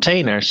use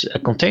containers, a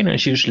container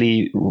is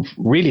usually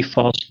really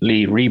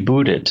fastly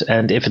rebooted.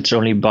 And if it's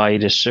only by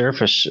the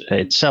service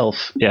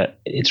itself,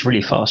 it's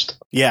really fast.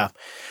 Yeah.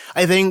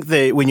 I think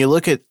that when you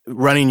look at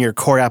running your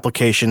core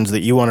applications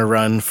that you want to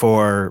run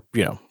for,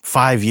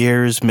 5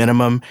 years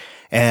minimum,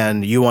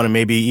 and you want to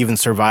maybe even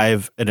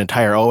survive an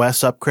entire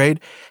OS upgrade,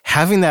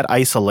 having that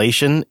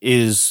isolation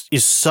is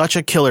such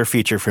a killer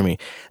feature for me.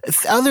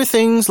 Other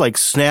things like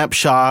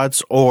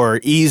snapshots or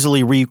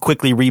easily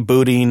quickly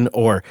rebooting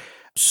or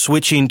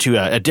switching to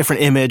a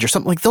different image or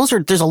something like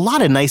there's a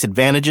lot of nice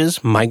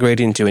advantages.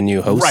 Migrating to a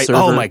new host server.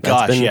 Oh my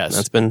gosh, yes.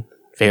 That's been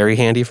very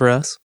handy for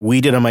us.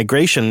 We did a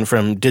migration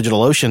from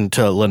DigitalOcean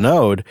to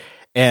Linode,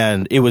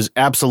 and it was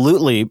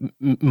absolutely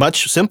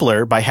much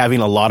simpler by having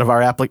a lot of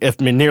our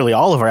nearly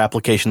all of our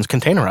applications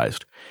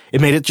containerized. It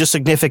made it just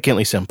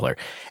significantly simpler.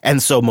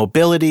 And so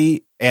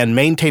mobility and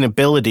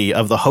maintainability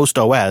of the host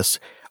OS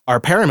are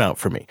paramount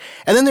for me.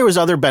 And then there was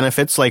other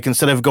benefits, like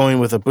instead of going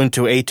with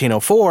Ubuntu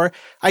 18.04,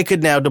 I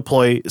could now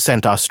deploy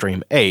CentOS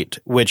Stream 8,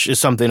 which is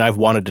something I've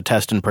wanted to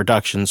test in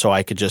production so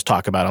I could just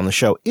talk about on the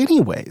show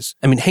anyways.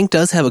 I mean, Hank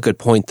does have a good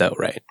point though,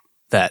 right?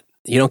 That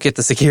you don't get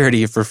the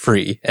security for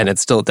free, and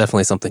it's still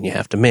definitely something you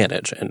have to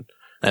manage, and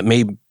that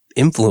may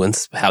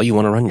influence how you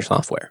want to run your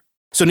software.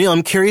 So Neil,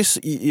 I'm curious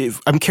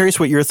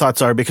what your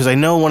thoughts are, because I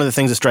know one of the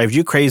things that's drives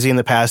you crazy in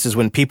the past is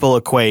when people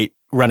equate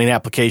running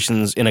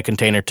applications in a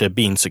container to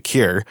being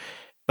secure.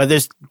 But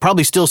there's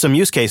probably still some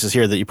use cases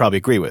here that you probably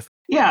agree with.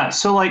 Yeah.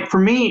 So like for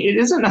me, it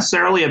isn't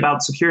necessarily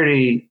about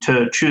security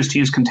to choose to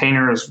use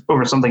containers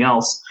over something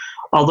else.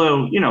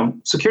 Although,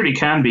 security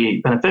can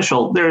be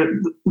beneficial.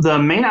 The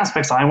main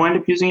aspects I wind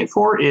up using it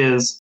for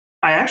is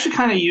I actually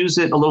kind of use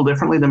it a little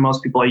differently than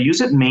most people. I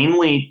use it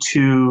mainly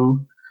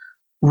to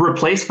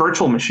replace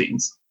virtual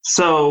machines.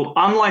 So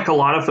unlike a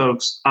lot of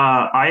folks,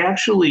 I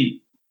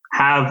actually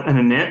have an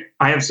init.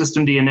 I have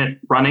systemd init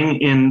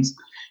running in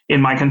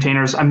my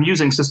containers. I'm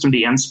using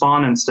systemd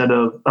nspawn instead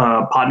of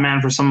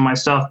Podman for some of my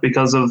stuff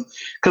because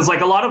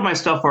like a lot of my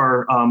stuff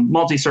are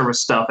multi-service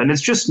stuff, and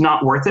it's just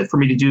not worth it for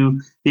me to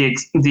do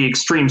the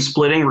extreme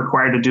splitting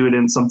required to do it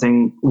in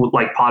something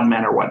like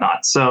Podman or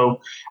whatnot. So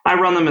I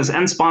run them as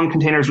nspawn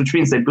containers, which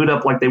means they boot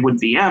up like they would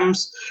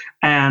VMs.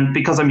 And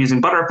because I'm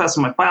using Btrfs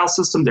in my file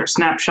system, they're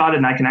snapshotted,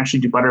 and I can actually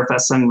do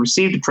Btrfs send and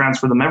receive to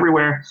transfer them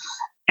everywhere.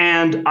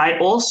 And I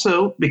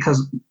also,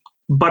 because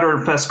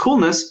Btrfs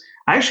coolness,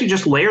 I actually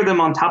just layer them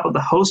on top of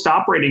the host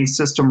operating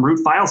system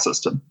root file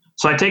system.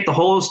 So I take the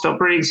whole host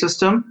operating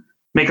system,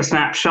 make a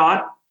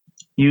snapshot,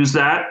 use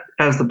that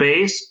as the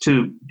base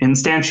to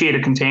instantiate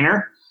a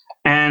container,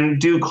 and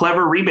do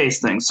clever rebase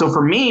things. So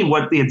for me,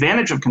 what the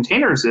advantage of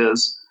containers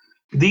is,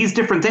 these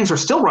different things are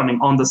still running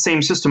on the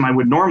same system I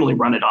would normally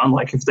run it on,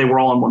 like if they were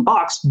all in one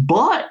box,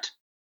 but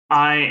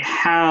I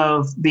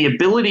have the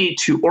ability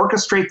to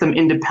orchestrate them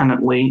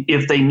independently.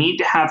 If they need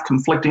to have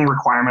conflicting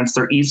requirements,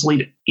 they're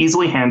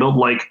easily handled.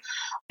 Like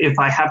if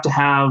I have to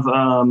have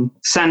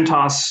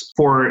CentOS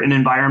for an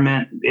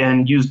environment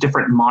and use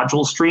different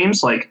module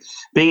streams, like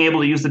being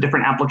able to use the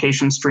different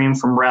application streams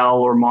from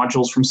RHEL or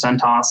modules from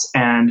CentOS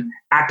and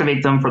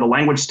activate them for the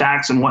language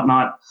stacks and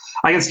whatnot.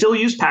 I can still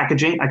use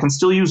packaging. I can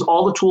still use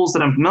all the tools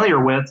that I'm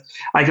familiar with.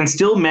 I can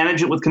still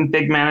manage it with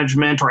config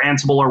management or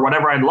Ansible or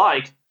whatever I'd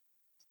like.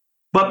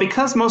 But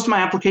because most of my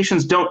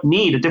applications don't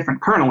need a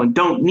different kernel and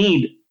don't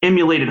need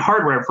emulated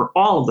hardware for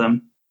all of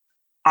them,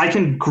 I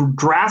can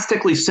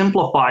drastically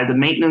simplify the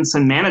maintenance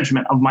and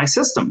management of my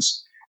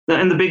systems.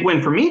 And the big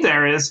win for me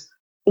there is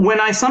when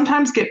I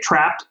sometimes get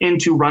trapped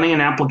into running an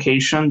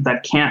application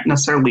that can't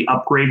necessarily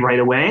upgrade right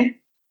away,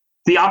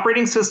 the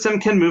operating system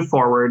can move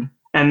forward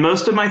and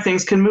most of my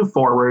things can move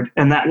forward.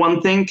 And that one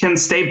thing can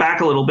stay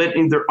back a little bit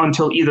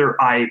until either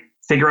I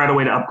figure out a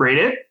way to upgrade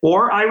it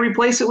or I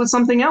replace it with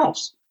something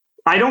else.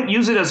 I don't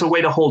use it as a way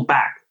to hold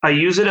back. I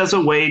use it as a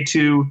way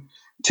to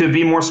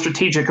be more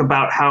strategic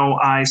about how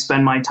I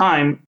spend my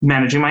time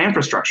managing my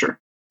infrastructure.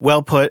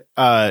 Well put.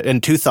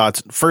 And two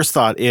thoughts. First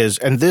thought is,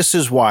 and this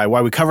is why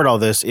we covered all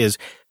this, is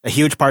a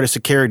huge part of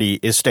security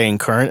is staying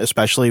current,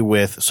 especially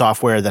with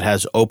software that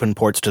has open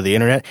ports to the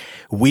internet.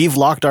 We've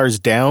locked ours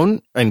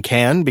down and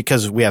can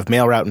because we have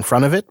MailRoute in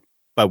front of it.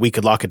 But we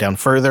could lock it down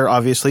further,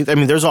 obviously. I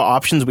mean, there's all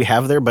options we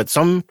have there, but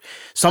some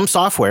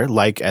software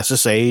like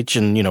SSH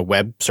and,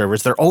 web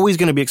servers, they're always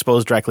going to be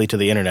exposed directly to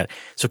the internet.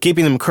 So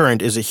keeping them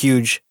current is a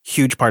huge,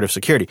 huge part of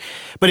security.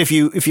 But if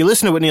you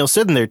listen to what Neil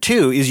said in there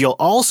too, is you'll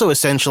also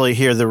essentially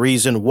hear the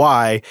reason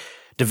why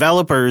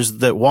developers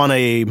that want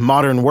a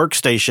modern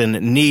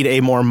workstation need a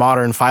more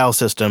modern file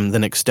system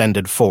than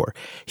Extended 4.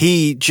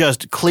 He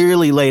just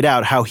clearly laid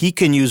out how he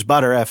can use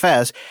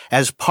Btrfs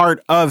as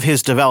part of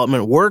his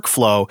development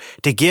workflow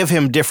to give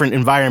him different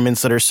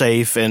environments that are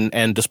safe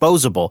and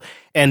disposable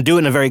and do it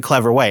in a very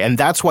clever way. And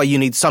that's why you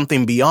need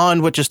something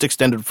beyond what just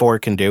Extended 4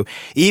 can do.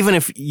 Even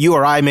if you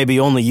or I maybe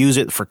only use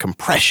it for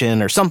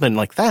compression or something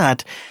like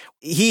that,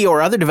 he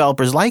or other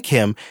developers like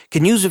him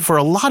can use it for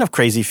a lot of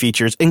crazy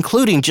features,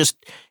 including just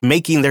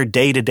making their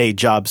day-to-day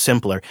job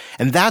simpler.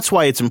 And that's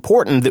why it's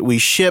important that we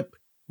ship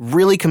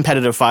really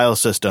competitive file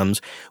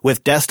systems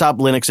with desktop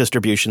Linux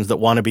distributions that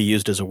want to be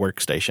used as a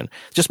workstation.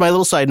 Just my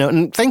little side note,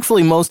 and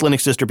thankfully most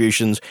Linux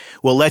distributions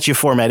will let you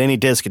format any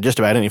disk in just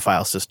about any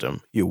file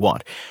system you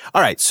want.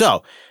 All right,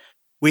 so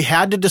we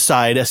had to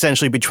decide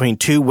essentially between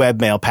two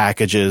webmail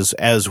packages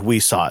as we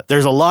saw it.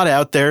 There's a lot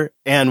out there,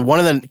 and one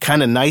of the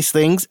kind of nice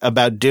things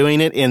about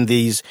doing it in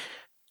these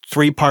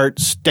three-part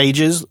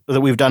stages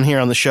that we've done here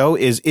on the show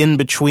is in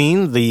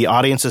between, the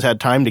audience has had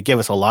time to give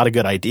us a lot of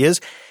good ideas,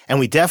 and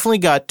we definitely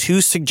got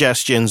two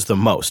suggestions the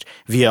most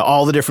via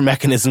all the different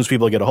mechanisms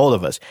people get a hold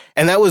of us.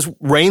 And that was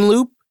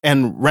Rainloop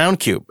and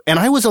Roundcube. And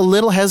I was a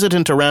little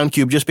hesitant to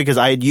Roundcube just because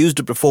I had used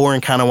it before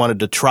and kind of wanted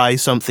to try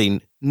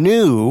something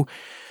new.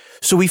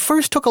 So we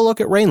first took a look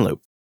at Rainloop.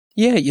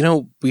 Yeah,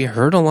 we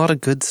heard a lot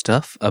of good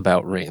stuff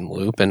about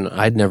Rainloop, and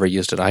I'd never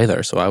used it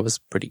either, so I was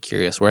pretty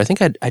curious. Where I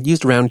think I'd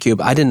used Roundcube.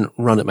 I didn't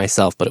run it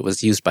myself, but it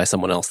was used by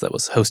someone else that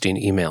was hosting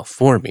email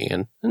for me,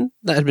 and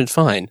that had been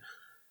fine.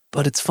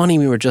 But it's funny,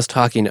 we were just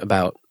talking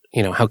about,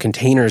 how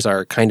containers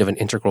are kind of an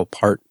integral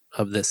part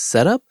of this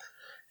setup,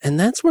 and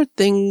that's where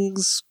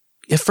things,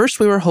 at first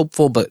we were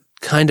hopeful, but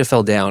kind of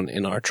fell down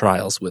in our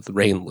trials with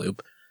Rainloop.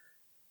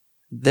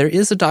 There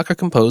is a Docker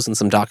Compose and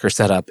some Docker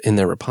setup in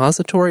their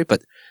repository,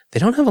 but they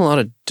don't have a lot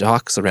of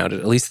docs around it,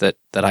 at least that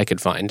I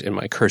could find in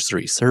my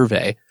cursory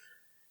survey.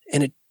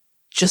 And it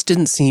just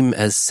didn't seem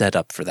as set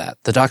up for that.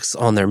 The docs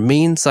on their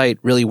main site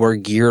really were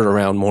geared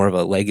around more of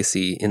a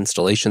legacy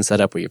installation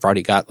setup where you've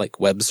already got like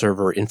web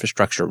server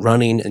infrastructure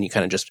running and you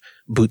kind of just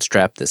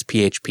bootstrap this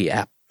PHP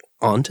app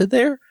onto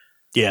there.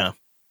 Yeah.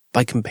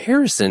 By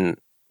comparison,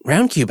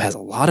 Roundcube has a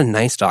lot of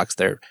nice docs.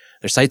 Their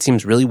site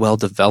seems really well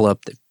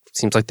developed. It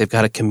seems like they've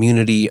got a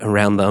community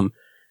around them.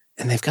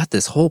 And they've got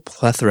this whole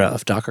plethora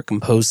of Docker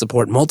Compose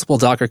support, multiple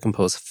Docker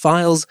Compose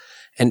files,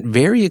 and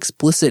very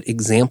explicit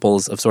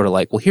examples of sort of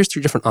like, well, here's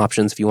three different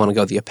options if you want to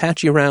go the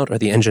Apache route or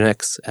the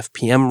Nginx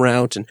FPM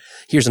route, and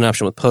here's an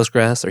option with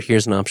Postgres, or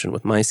here's an option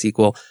with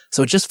MySQL.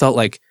 So it just felt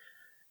like,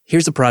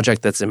 here's a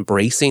project that's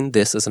embracing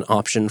this as an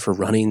option for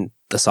running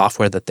the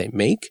software that they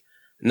make.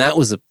 And that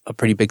was a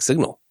pretty big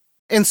signal.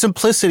 And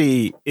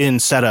simplicity in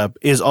setup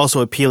is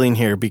also appealing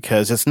here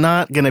because it's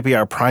not going to be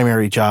our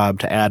primary job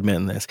to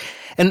admin this.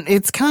 And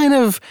it's kind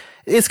of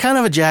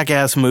a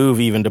jackass move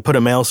even to put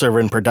a mail server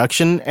in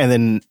production and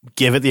then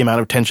give it the amount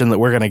of attention that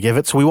we're going to give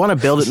it. So we want to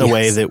build it in a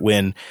way that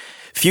when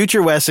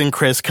future Wes and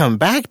Chris come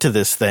back to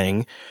this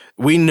thing,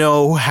 we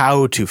know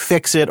how to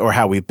fix it or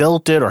how we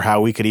built it or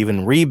how we could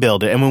even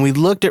rebuild it. And when we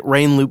looked at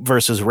Rainloop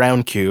versus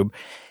Roundcube,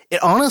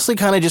 it honestly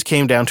kind of just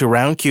came down to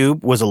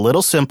Roundcube was a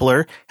little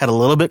simpler, had a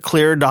little bit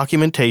clearer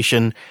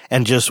documentation,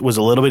 and just was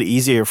a little bit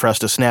easier for us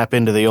to snap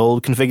into the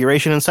old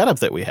configuration and setup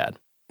that we had.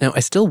 Now, I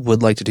still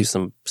would like to do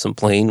some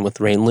playing with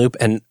Rainloop,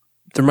 and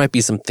there might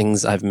be some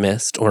things I've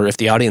missed, or if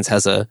the audience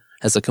has a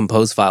has a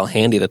compose file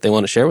handy that they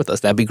want to share with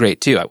us, that'd be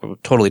great too. I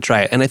would totally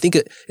try it. And I think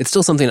it's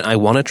still something I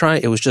want to try.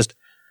 It was just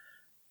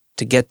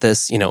to get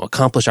this,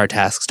 accomplish our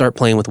task, start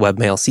playing with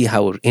webmail, see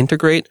how it would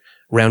integrate.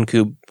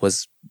 Roundkube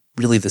was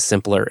really the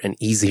simpler and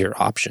easier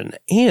option.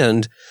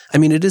 And I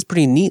mean, it is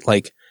pretty neat.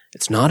 Like,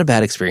 it's not a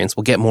bad experience.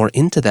 We'll get more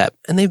into that.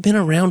 And they've been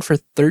around for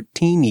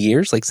 13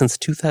 years, like since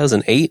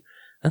 2008.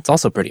 That's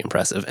also pretty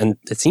impressive. And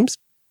it seems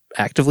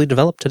actively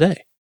developed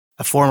today.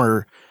 A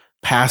former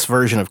past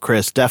version of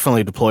Chris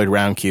definitely deployed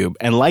Roundkube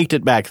and liked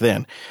it back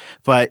then.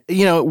 But,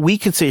 we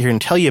could sit here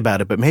and tell you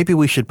about it, but maybe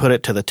we should put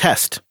it to the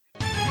test.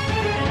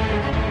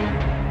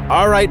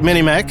 All right,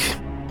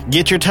 Minimech,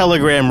 get your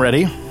Telegram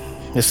ready.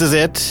 This is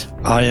it.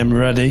 I am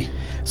ready.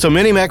 So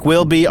Minimech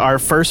will be our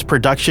first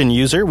production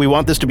user. We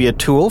want this to be a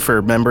tool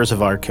for members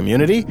of our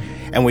community,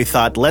 and we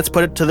thought, let's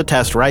put it to the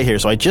test right here.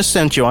 So I just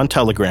sent you on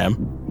Telegram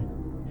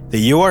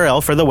the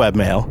URL for the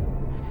webmail,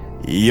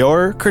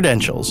 your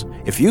credentials.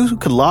 If you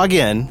could log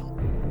in,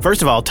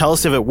 first of all, tell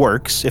us if it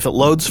works, if it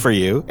loads for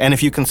you, and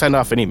if you can send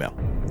off an email.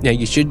 Yeah,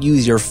 you should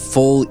use your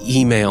full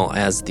email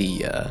as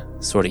the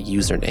sort of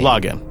username.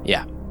 Login.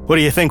 Yeah. What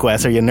do you think,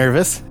 Wes? Are you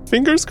nervous?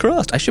 Fingers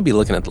crossed. I should be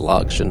looking at the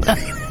logs, shouldn't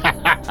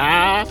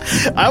I?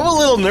 I'm a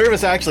little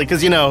nervous, actually,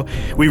 because,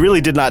 we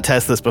really did not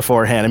test this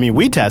beforehand. I mean,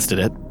 we tested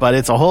it, but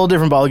it's a whole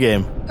different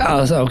ballgame.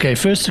 Okay,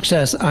 first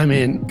success, I'm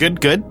in.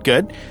 Good.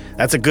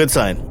 That's a good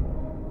sign.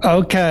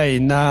 Okay,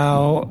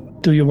 now,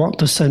 do you want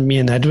to send me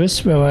an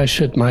address where I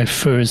should my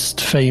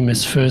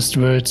famous first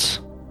words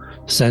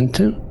send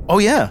to? Oh,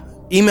 yeah.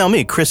 Email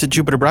me,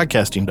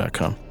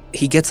 chris@jupiterbroadcasting.com.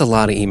 He gets a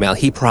lot of email.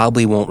 He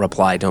probably won't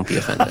reply. Don't be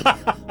offended.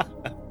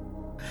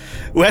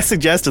 Wes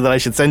suggested that I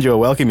should send you a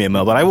welcome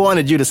email, but I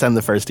wanted you to send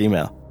the first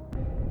email.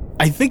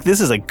 I think this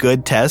is a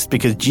good test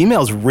because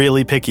Gmail's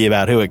really picky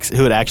about who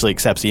it actually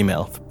accepts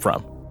email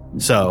from.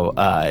 So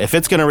if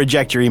it's going to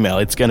reject your email,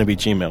 it's going to be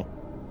Gmail.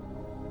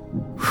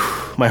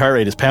 My heart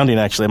rate is pounding,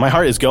 actually. My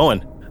heart is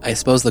going. I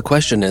suppose the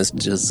question is,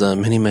 does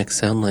Minimech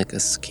sound like a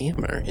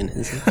scammer in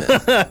his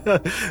email?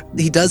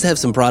 He does have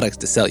some products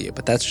to sell you,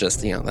 but that's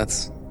just,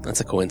 that's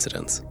a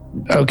coincidence.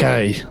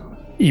 Okay,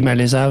 email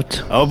is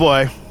out. Oh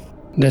boy.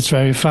 Let's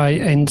verify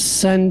and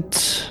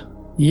send.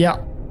 Yeah.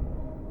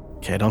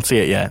 Okay, I don't see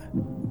it yet.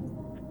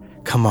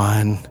 Come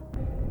on.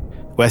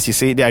 Wes, you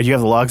see? Do you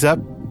have the logs up?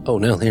 Oh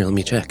no, here, let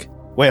me check.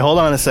 Wait, hold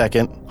on a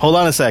second.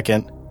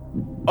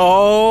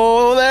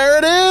 Oh, there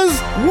it is!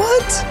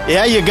 What?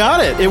 Yeah, you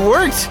got it. It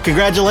worked.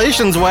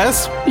 Congratulations,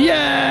 Wes.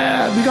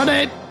 Yeah, we got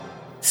it.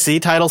 See,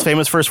 titles,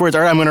 famous first words.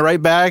 All right, I'm going to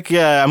write back.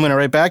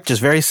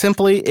 Just very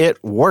simply,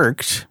 it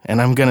worked.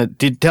 And I'm going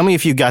to... Tell me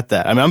if you got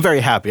that. I mean, I'm very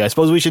happy. I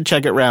suppose we should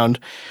check it round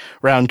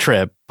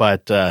trip.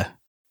 But did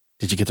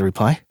you get the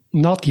reply?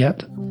 Not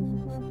yet.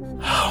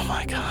 Oh,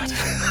 my God.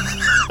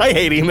 I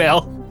hate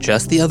email.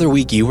 Just the other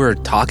week, you were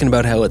talking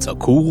about how it's a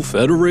cool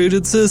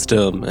federated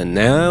system. And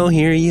now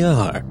here you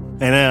are.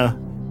 I know.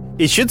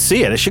 You should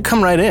see it. It should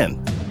come right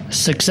in.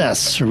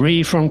 Success.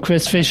 Re from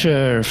Chris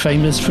Fisher.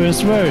 Famous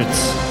first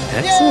words.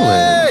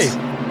 Excellent. Yay!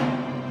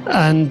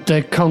 And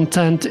the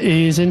content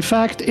is, in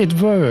fact, it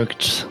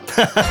worked.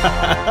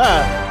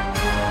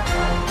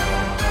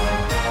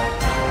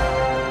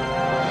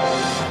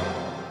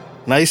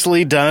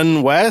 Nicely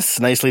done,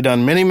 Wes. Nicely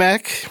done,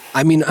 Minimech.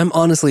 I mean,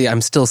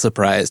 I'm still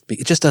surprised.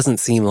 It just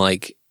doesn't seem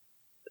like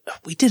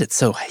we did it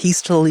so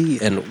hastily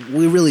and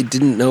we really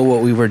didn't know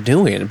what we were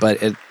doing. But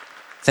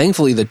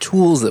thankfully, the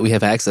tools that we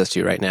have access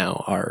to right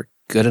now are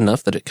good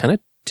enough that it kind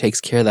of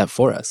takes care of that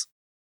for us.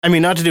 I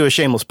mean, not to do a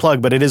shameless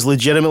plug, but it is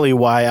legitimately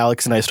why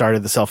Alex and I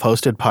started the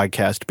Self-Hosted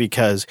podcast,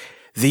 because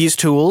these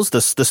tools,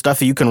 the stuff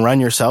that you can run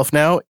yourself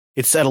now,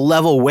 it's at a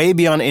level way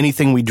beyond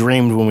anything we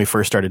dreamed when we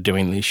first started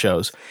doing these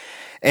shows.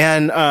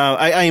 And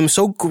I am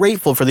so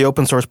grateful for the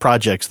open source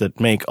projects that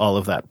make all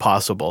of that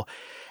possible.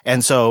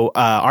 And so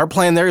our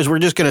plan there is we're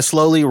just going to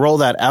slowly roll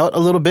that out a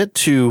little bit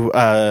to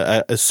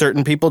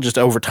certain people just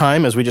over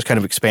time as we just kind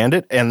of expand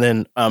it. And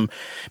then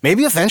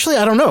maybe eventually,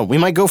 I don't know, we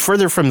might go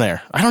further from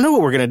there. I don't know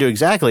what we're going to do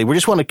exactly. We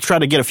just want to try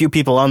to get a few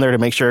people on there to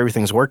make sure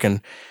everything's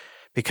working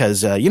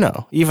because,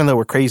 even though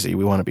we're crazy,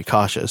 we want to be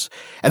cautious.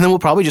 And then we'll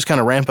probably just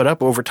kind of ramp it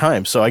up over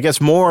time. So I guess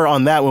more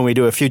on that when we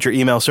do a future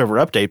email server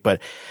update.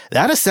 But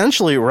that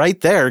essentially right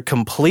there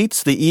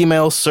completes the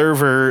email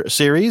server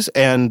series.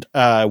 And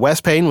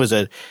Wes Payne was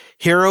a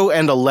hero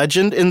and a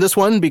legend in this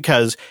one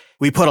because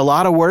we put a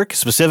lot of work,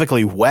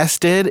 specifically Wes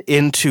did,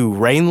 into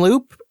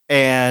Rainloop.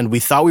 And we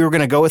thought we were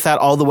going to go with that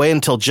all the way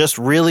until just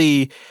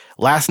really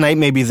last night,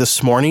 maybe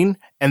this morning.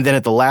 And then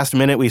at the last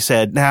minute, we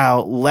said,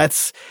 now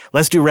let's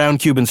do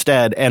Roundkube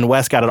instead. And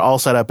Wes got it all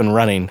set up and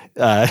running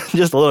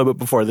just a little bit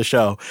before the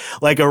show,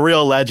 like a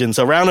real legend.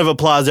 So round of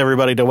applause,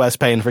 everybody, to Wes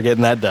Payne for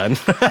getting that done.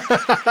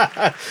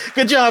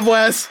 Good job,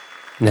 Wes.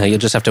 Now you'll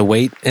just have to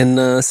wait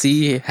and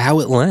see how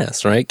it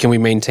lasts, right? Can we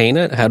maintain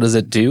it? How does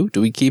it do? Do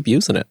we keep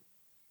using it?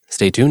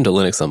 Stay tuned to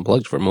Linux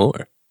Unplugged for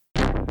more.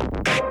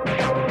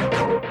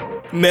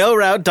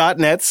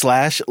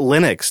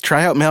 Mailroute.net/Linux.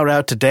 Try out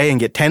Mailroute today and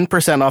get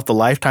 10% off the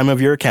lifetime of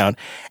your account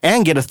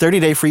and get a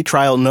 30-day free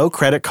trial, no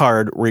credit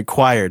card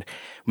required.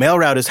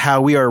 MailRoute is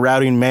how we are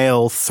routing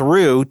mail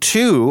through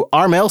to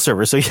our mail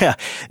server. So yeah,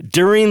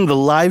 during the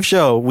live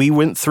show, we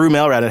went through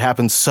MailRoute. It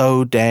happened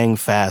so dang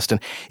fast.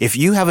 And if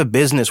you have a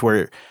business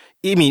where,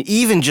 I mean,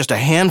 even just a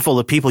handful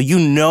of people, you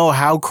know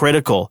how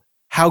critical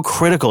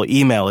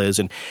email is.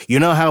 And you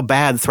know how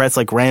bad threats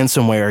like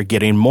ransomware are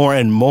getting more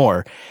and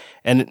more.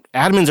 And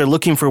admins are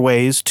looking for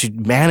ways to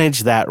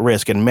manage that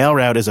risk. And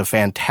MailRoute is a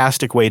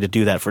fantastic way to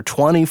do that. For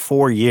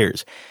 24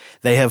 years,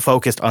 they have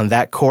focused on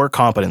that core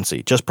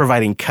competency, just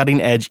providing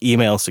cutting-edge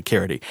email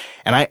security.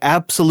 And I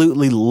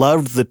absolutely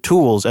loved the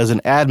tools as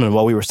an admin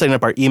while we were setting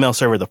up our email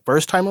server the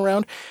first time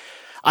around.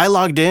 I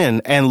logged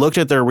in and looked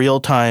at their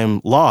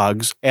real-time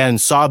logs and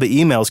saw the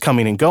emails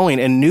coming and going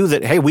and knew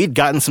that, hey, we'd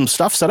gotten some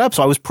stuff set up.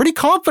 So I was pretty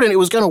confident it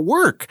was going to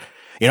work.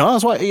 You know,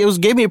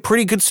 it gave me a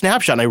pretty good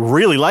snapshot, and I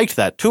really liked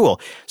that tool,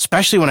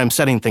 especially when I'm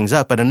setting things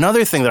up. But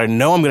another thing that I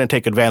know I'm going to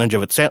take advantage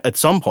of at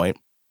some point,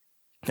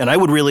 and I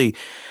would really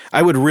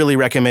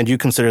recommend you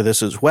consider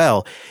this as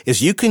well,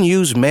 is you can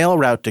use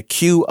MailRoute to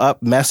queue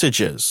up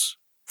messages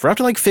for up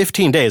to like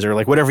 15 days or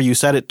like whatever you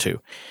set it to.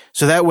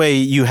 So that way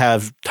you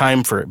have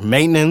time for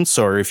maintenance,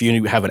 or if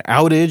you have an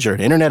outage or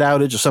an internet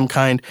outage of some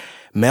kind,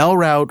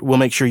 MailRoute will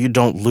make sure you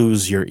don't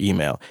lose your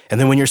email. And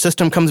then when your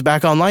system comes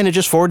back online, it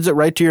just forwards it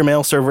right to your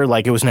mail server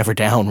like it was never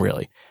down,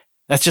 really.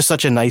 That's just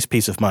such a nice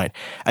peace of mind.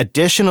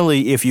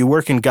 Additionally, if you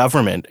work in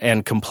government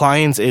and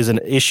compliance is an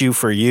issue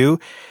for you,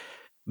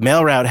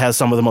 MailRoute has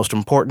some of the most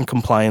important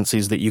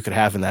compliances that you could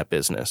have in that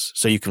business,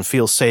 so you can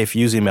feel safe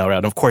using MailRoute.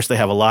 And of course, they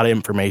have a lot of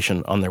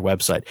information on their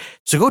website.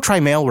 So go try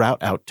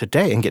MailRoute out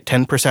today and get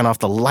 10% off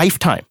the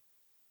lifetime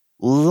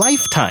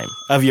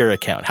of your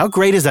account. How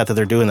great is that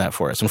they're doing that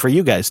for us and for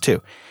you guys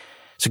too?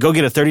 So go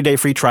get a 30-day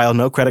free trial,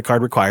 no credit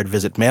card required.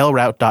 Visit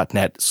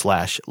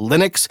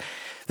mailroute.net/Linux.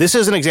 This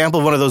is an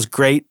example of one of those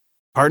great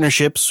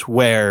partnerships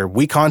where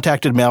we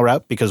contacted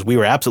MailRoute because we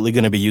were absolutely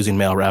going to be using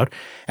MailRoute.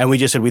 And we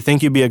just said, we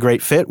think you'd be a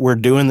great fit. We're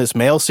doing this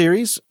mail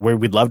series where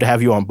we'd love to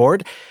have you on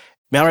board.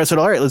 MailRoute said,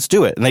 all right, let's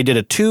do it. And they did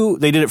it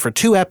for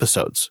 2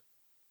 episodes.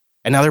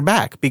 And now they're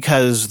back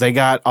because they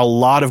got a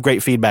lot of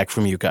great feedback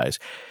from you guys.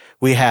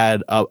 We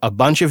had a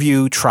bunch of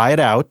you try it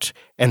out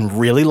and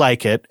really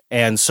like it.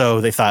 And so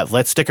they thought,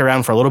 let's stick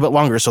around for a little bit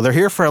longer. So they're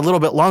here for a little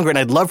bit longer. And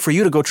I'd love for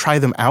you to go try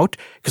them out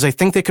because I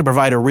think they could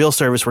provide a real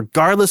service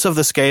regardless of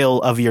the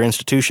scale of your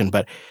institution.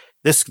 But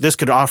this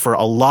could offer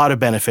a lot of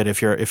benefit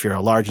if you're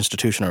a large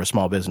institution or a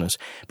small businest.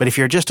 But if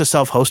you're just a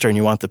self-hoster and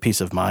you want the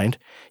peace of mind,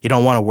 you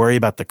don't want to worry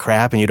about the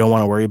crap and you don't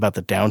want to worry about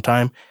the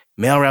downtime,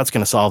 MailRoute's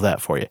going to solve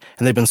that for you.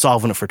 And they've been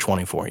solving it for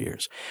 24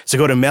 years. So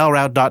go to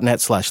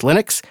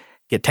mailroute.net/Linux.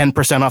 Get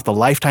 10% off the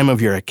lifetime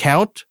of your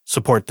account,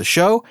 support the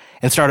show,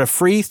 and start a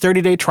free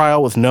 30-day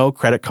trial with no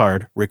credit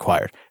card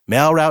required.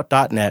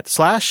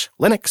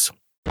 Mailroute.net/Linux.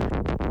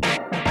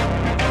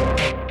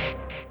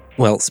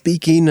 Well,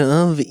 speaking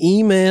of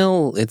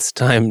email, it's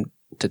time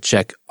to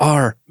check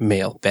our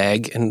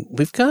mailbag. And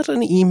we've got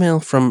an email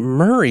from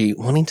Murray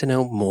wanting to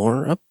know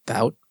more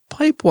about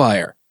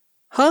Pipewire.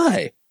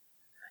 Hi.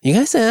 You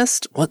guys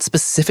asked what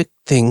specific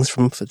things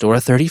from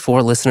Fedora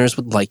 34 listeners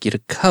would like you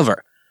to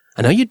cover.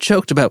 I know you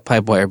joked about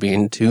Pipewire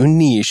being too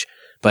niche,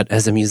 but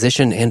as a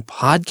musician and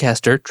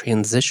podcaster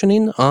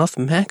transitioning off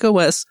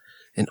macOS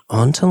and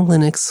onto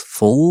Linux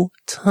full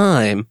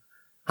time,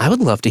 I would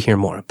love to hear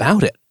more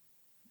about it.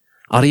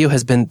 Audio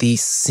has been the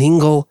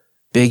single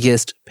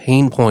biggest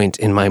pain point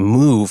in my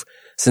move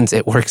since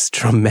it works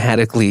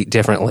dramatically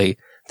differently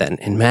than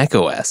in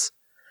macOS.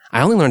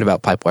 I only learned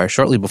about Pipewire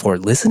shortly before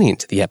listening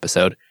to the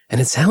episode, and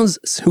it sounds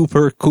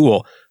super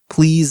cool.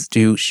 Please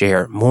do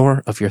share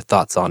more of your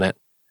thoughts on it.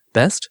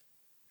 Best,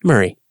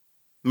 Murray.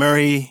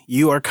 Murray,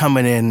 you are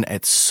coming in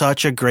at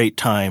such a great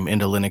time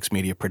into Linux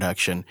media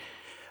production.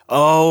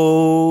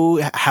 Oh,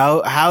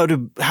 how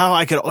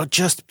I could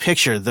just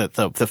picture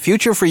the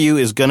future for you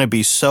is going to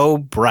be so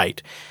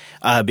bright,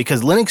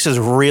 because Linux has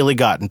really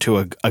gotten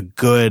to a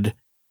good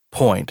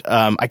point.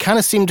 I kind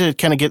of seem to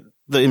get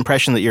the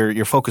impression that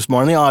you're focused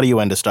more on the audio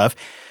end of stuff.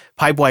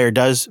 Pipewire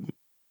does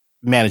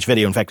manage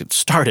video. In fact, it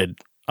started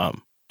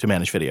to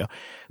manage video.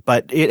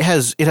 But it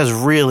has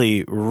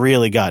really,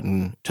 really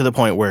gotten to the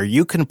point where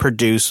you can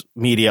produce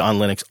media on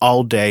Linux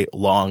all day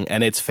long,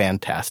 and it's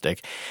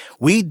fantastic.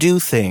 We do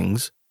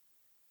things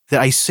that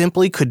I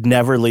simply could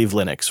never leave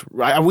Linux.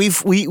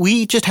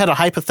 We just had a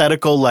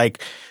hypothetical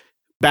like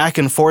back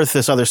and forth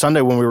this other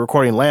Sunday when we were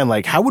recording LAN.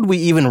 Like, how would we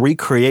even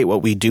recreate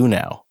what we do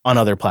now on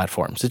other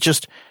platforms?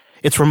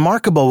 It's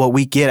remarkable what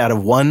we get out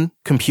of one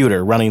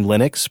computer running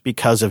Linux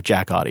because of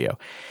Jack Audio.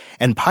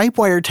 And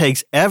Pipewire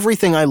takes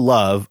everything I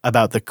love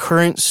about the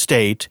current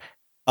state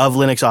of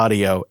Linux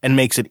audio and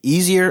makes it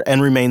easier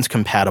and remains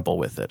compatible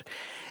with it.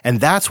 And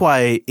that's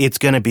why it's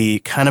going to be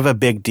kind of a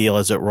big deal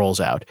as it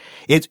rolls out.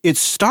 It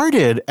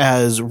started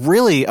as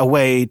really a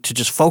way to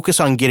just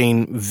focus on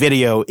getting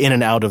video in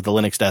and out of the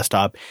Linux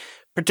desktop,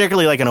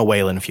 particularly like in a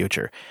Wayland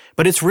future.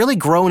 But it's really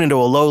grown into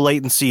a low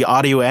latency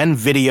audio and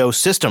video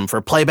system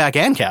for playback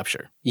and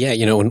capture. Yeah,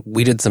 when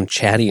we did some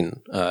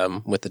chatting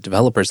with the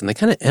developers, and they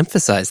kind of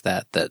emphasized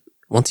that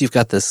once you've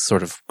got this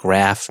sort of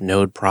graph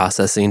node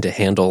processing to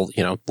handle,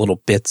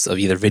 little bits of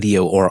either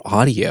video or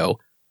audio,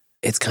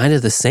 it's kind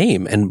of the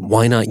same. And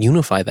why not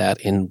unify that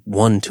in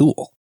one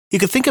tool? You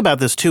could think about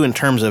this too in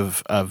terms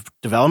of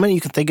development. You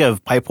can think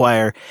of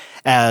Pipewire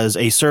as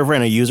a server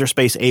and a user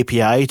space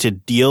API to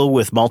deal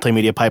with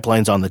multimedia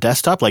pipelines on the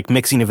desktop, like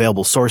mixing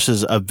available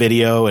sources of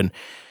video and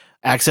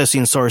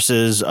accessing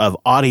sources of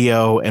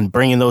audio and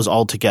bringing those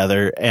all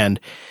together. And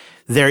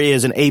there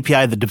is an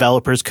API that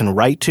developers can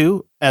write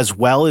to, as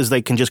well as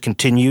they can just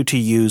continue to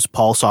use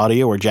Pulse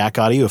Audio or Jack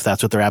Audio if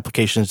that's what their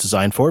application is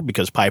designed for,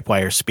 because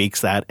Pipewire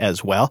speaks that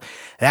as well.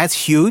 That's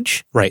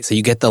huge. Right. So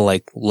you get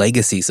the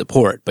legacy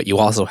support, but you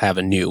also have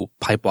a new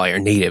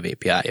Pipewire native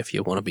API if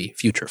you want to be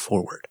future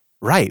forward.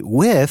 Right.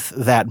 With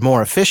that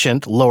more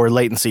efficient, lower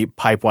latency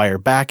Pipewire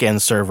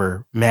backend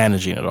server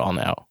managing it all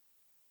now.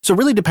 So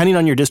really, depending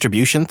on your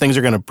distribution, things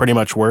are going to pretty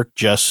much work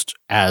just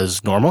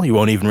as normal. You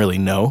won't even really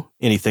know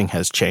anything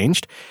has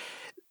changed.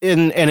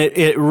 And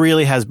it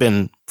really has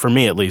been, for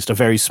me at least, a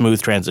very smooth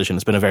transition.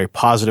 It's been a very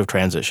positive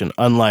transition,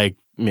 unlike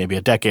maybe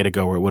a decade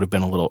ago where it would have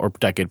been or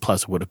decade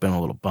plus, it would have been a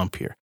little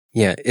bumpier.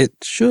 Yeah, it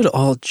should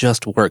all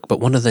just work.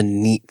 But one of the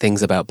neat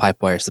things about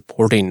Pipewire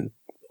supporting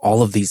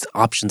all of these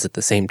options at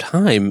the same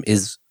time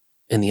is,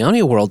 in the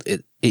audio world,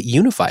 it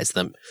unifies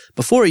them.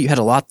 Before, you had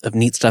a lot of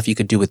neat stuff you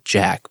could do with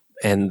Jack.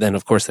 And then,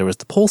 of course, there was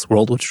the Pulse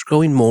world, which was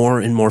growing more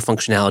and more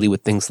functionality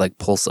with things like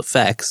Pulse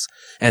effects.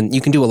 And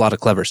you can do a lot of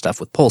clever stuff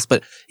with Pulse,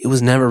 but it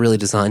was never really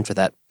designed for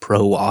that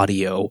pro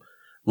audio,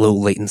 low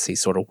latency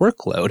sort of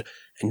workload.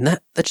 And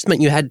that just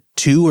meant you had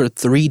 2 or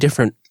 3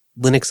 different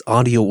Linux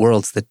audio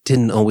worlds that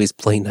didn't always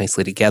play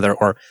nicely together,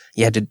 or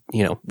you had to,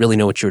 really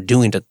know what you were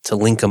doing to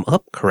link them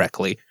up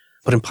correctly.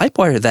 But in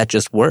Pipewire, that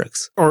just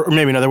works. Or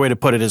maybe another way to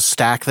put it is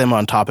stack them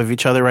on top of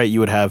each other, right? You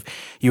would have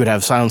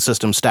sound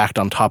systems stacked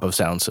on top of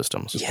sound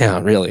systems. Yeah,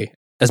 really.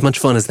 As much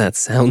fun as that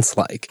sounds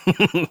like.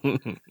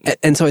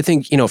 And so I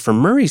think, for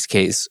Murray's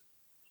case,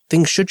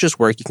 things should just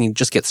work. You can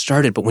just get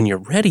started. But when you're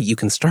ready, you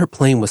can start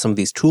playing with some of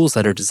these tools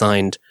that are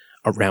designed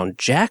around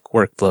Jack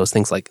workflows,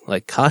 things like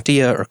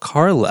Katya or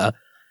Carla.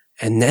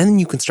 And then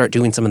you can start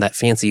doing some of that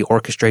fancy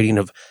orchestrating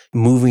of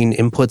moving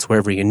inputs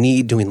wherever you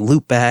need, doing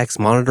loopbacks,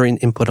 monitoring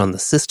input on the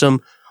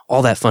system,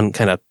 all that fun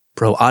kind of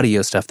pro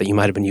audio stuff that you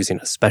might have been using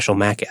a special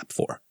Mac app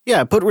for.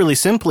 Yeah, put really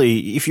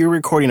simply, if you're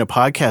recording a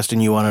podcast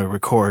and you want to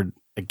record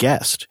a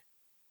guest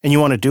and you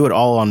want to do it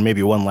all on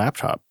maybe one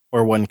laptop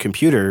or one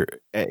computer,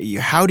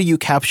 how do you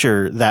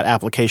capture that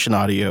application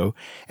audio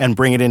and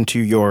bring it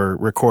into your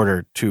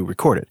recorder to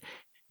record it?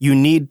 You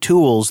need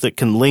tools that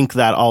can link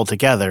that all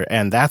together,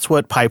 and that's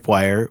what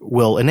Pipewire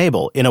will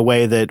enable in a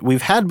way that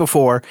we've had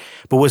before,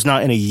 but was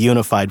not in a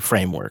unified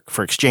framework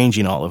for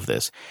exchanging all of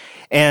this.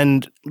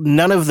 And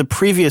none of the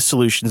previous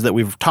solutions that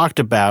we've talked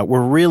about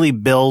were really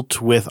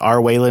built with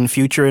our Wayland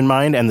future in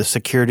mind and the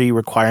security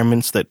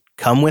requirements that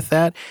come with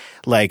that,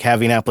 like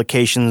having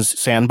applications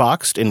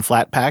sandboxed in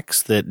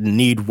Flatpaks that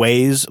need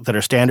ways that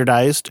are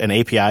standardized and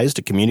APIs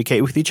to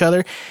communicate with each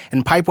other.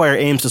 And Pipewire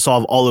aims to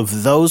solve all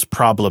of those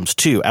problems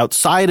too.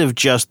 Outside of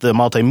just the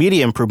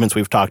multimedia improvements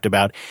we've talked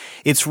about,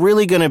 it's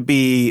really going to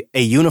be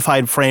a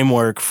unified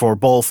framework for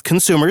both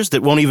consumers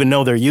that won't even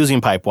know they're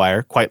using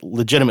Pipewire, quite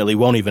legitimately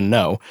won't even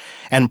know,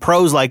 and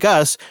pros like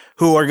us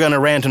who are going to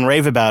rant and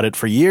rave about it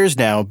for years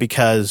now,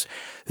 because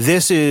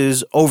this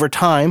is, over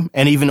time,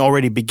 and even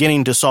already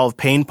beginning to solve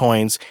pain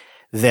points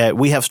that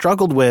we have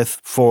struggled with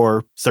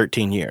for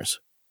 13 years.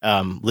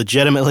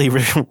 Legitimately,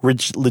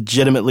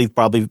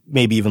 probably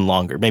maybe even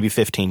longer, maybe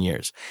 15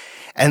 years.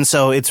 And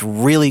so it's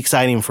really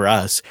exciting for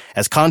us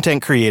as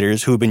content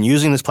creators who have been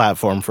using this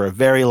platform for a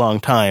very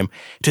long time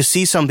to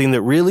see something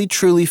that really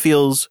truly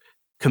feels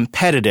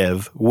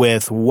competitive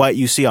with what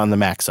you see on the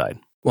Mac side.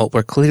 Well,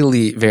 we're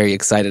clearly very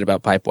excited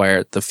about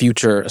Pipewire, the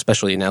future,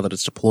 especially now that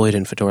it's deployed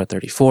in Fedora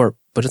 34,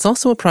 but it's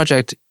also a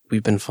project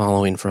we've been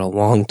following for a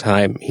long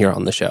time here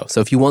on the show. So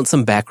if you want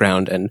some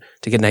background and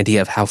to get an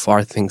idea of how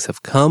far things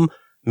have come,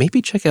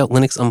 maybe check out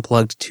Linux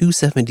Unplugged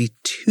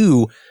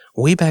 272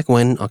 way back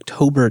when,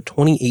 October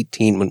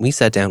 2018, when we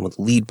sat down with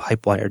lead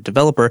Pipewire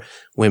developer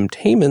Wim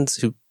Taemans,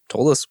 who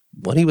told us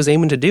what he was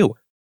aiming to do.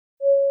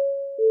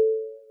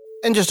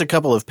 And just a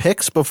couple of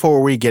picks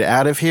before we get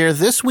out of here.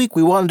 This week,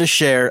 we wanted to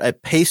share a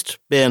paste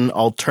bin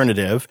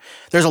alternative.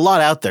 There's a lot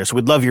out there, so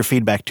we'd love your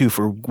feedback, too,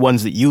 for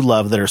ones that you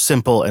love that are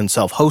simple and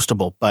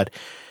self-hostable. But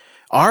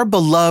our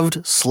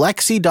beloved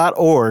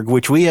Slexy.org,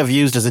 which we have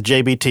used as a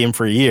JB team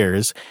for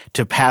years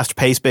to pass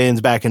paste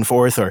bins back and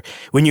forth, or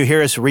when you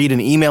hear us read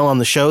an email on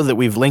the show that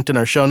we've linked in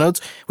our show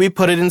notes, we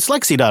put it in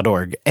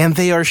Slexy.org. And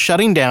they are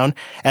shutting down,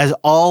 as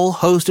all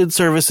hosted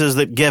services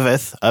that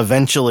giveth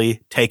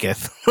eventually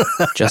taketh.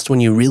 Just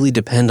when you really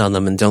depend on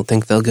them and don't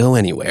think they'll go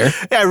anywhere.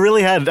 Yeah, I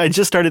really had. I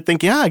just started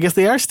thinking, I guess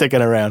they are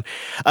sticking around.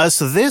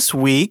 So this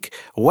week,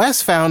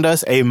 Wes found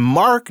us a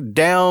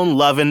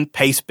markdown-loving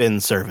paste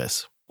bin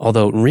service.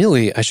 Although,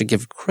 really, I should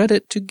give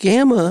credit to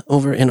Gamma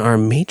over in our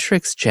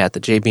Matrix chat, the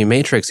JB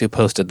Matrix, who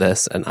posted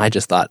this, and I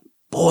just thought,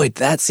 boy,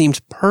 that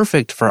seemed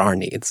perfect for our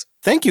needs.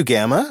 Thank you,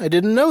 Gamma. I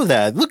didn't know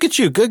that. Look at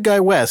you, good guy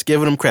Wes,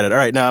 giving him credit. All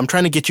right, now I'm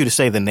trying to get you to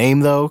say the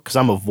name, though, because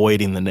I'm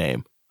avoiding the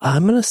name.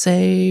 I'm going to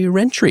say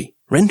Rentry,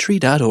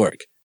 rentry.org.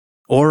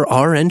 Or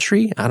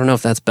REntry. I don't know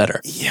if that's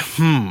better. Yeah.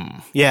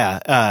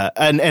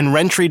 And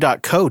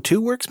Rentry.co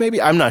too works,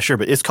 maybe? I'm not sure,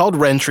 but it's called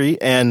Rentry,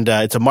 and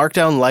it's a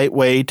markdown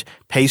lightweight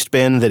paste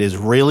bin that is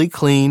really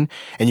clean,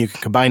 and you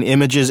can combine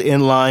images,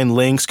 inline,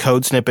 links,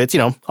 code snippets,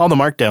 all the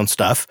markdown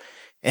stuff.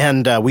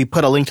 And we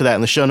put a link to that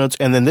in the show notes.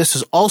 And then this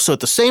is also at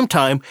the same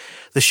time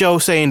the show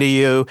saying to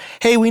you,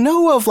 hey, we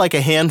know of like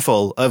a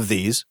handful of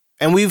these,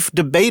 and we've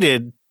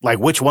debated like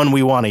which one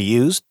we want to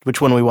use, which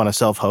one we want to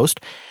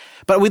self-host.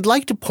 But we'd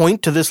like to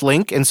point to this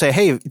link and say,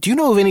 hey, do you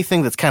know of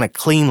anything that's kind of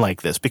clean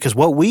like this? Because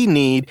what we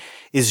need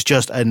is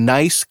just a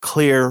nice,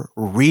 clear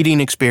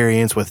reading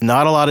experience with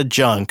not a lot of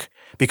junk,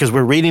 because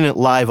we're reading it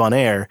live on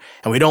air,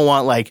 and we don't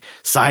want like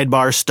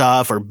sidebar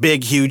stuff or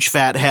big, huge,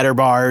 fat header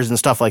bars and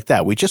stuff like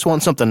that. We just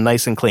want something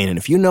nice and clean. And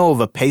if you know of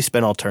a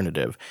Pastebin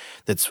alternative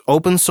that's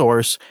open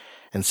source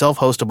and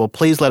self-hostable,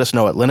 please let us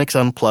know at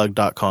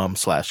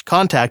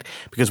linuxunplugged.com/contact,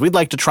 because we'd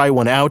like to try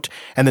one out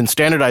and then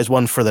standardize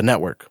one for the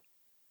network,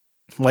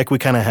 like we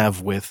kind of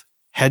have with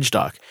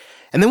HedgeDoc.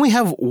 And then we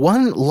have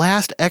one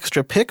last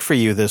extra pick for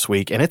you this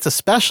week, and it's a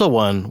special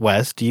one,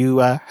 Wes. Do you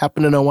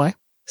happen to know why?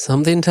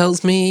 Something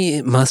tells me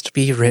it must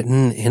be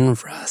written in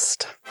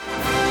Rust.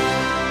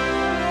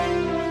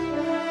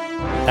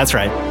 That's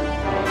right.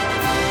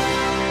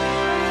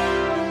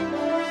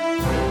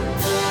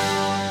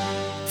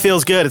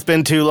 Feels good. It's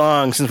been too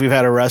long since we've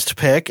had a Rust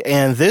pick,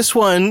 and this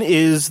one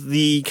is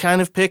the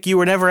kind of pick you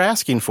were never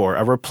asking for,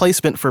 a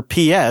replacement for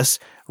PS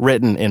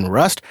written in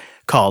Rust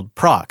called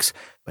Prox.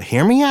 But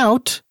hear me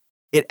out.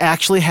 It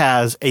actually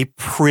has a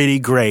pretty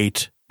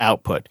great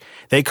output.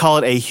 They call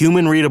it a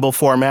human-readable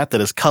format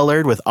that is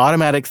colored with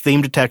automatic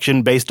theme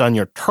detection based on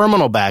your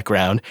terminal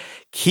background,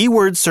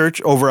 keyword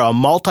search over a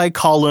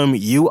multi-column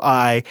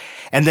UI,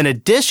 and then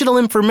additional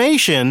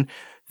information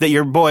that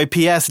your boy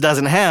PS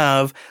doesn't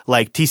have,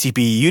 like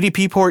TCP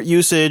UDP port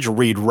usage,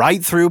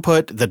 read-write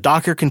throughput, the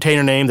Docker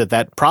container name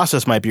that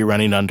process might be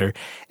running under,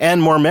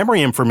 and more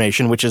memory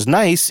information, which is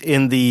nice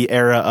in the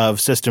era of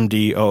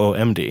systemd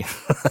OOMD.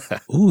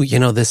 Ooh,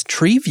 this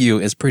tree view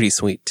is pretty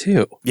sweet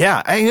too.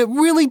 Yeah, it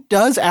really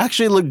does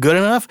actually look good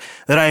enough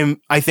that I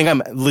think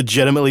I'm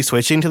legitimately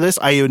switching to this.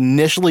 I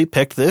initially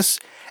picked this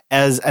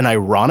as an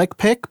ironic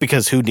pick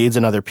because who needs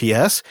another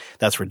PS?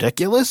 That's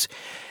ridiculous.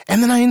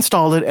 And then I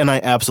installed it, and I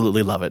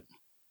absolutely love it.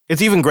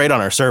 It's even great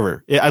on our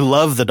server. I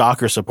love the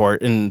Docker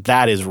support, and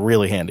that is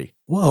really handy.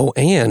 Whoa,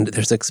 and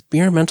there's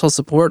experimental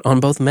support on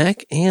both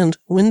Mac and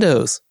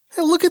Windows.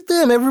 Hey, look at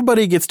them.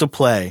 Everybody gets to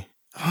play.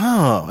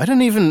 Oh, I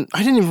didn't even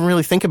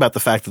really think about the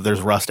fact that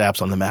there's Rust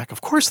apps on the Mac.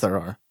 Of course there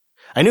are.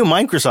 I knew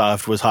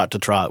Microsoft was hot to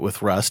trot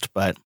with Rust,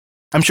 but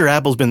I'm sure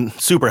Apple's been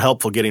super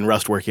helpful getting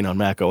Rust working on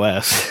Mac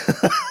OS.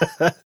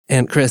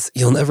 And Chris,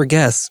 you'll never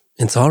guess,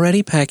 it's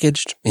already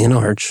packaged in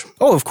Arch.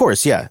 Oh, of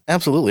course. Yeah,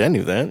 absolutely. I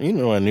knew that.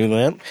 I knew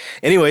that.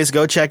 Anyways,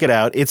 go check it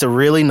out. It's a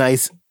really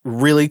nice,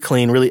 really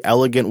clean, really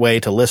elegant way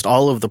to list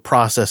all of the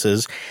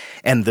processes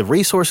and the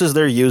resources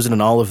they're using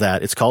and all of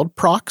that. It's called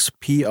Prox,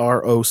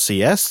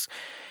 Procs.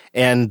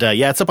 And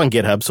it's up on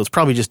GitHub, so it's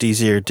probably just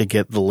easier to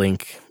get the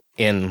link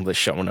in the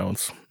show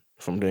notes,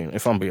 if I'm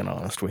being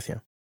honest with you.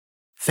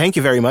 Thank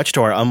you very much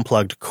to our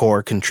Unplugged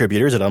Core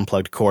contributors at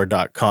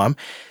unpluggedcore.com.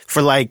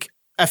 For like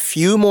a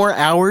few more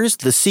hours,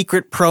 the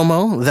secret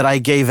promo that I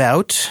gave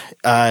out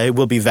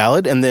will be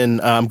valid, and then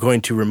I'm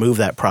going to remove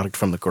that product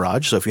from the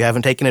garage. So if you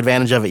haven't taken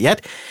advantage of it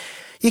yet,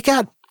 you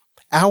got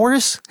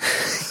hours.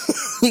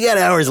 You got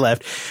hours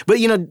left. But,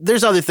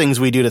 there's other things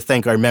we do to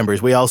thank our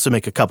members. We also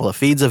make a couple of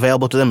feeds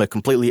available to them, a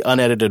completely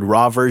unedited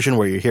raw version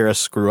where you hear us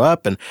screw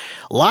up, and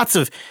lots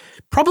of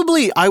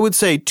probably, I would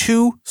say,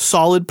 2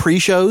 solid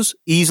pre-shows,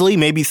 easily,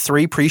 maybe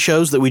 3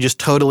 pre-shows that we just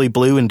totally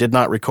blew and did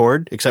not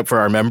record, except for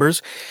our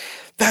members.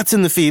 That's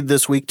in the feed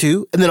this week,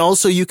 too. And then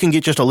also you can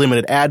get just a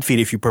limited ad feed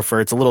if you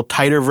prefer. It's a little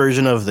tighter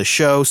version of the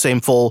show, same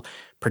full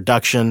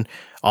production,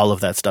 all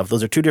of that stuff.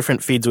 Those are 2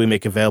 different feeds we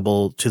make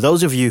available to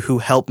those of you who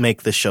help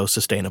make the show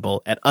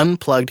sustainable at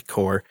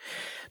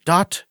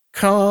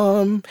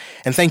unpluggedcore.com.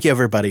 And thank you,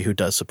 everybody who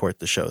does support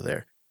the show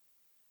there.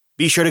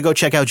 Be sure to go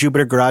check out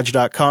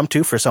jupitergarage.com,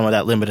 too, for some of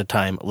that limited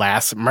time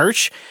last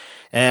merch.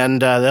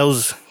 And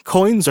those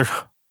coins are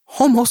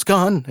almost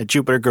gone at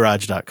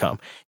jupitergarage.com.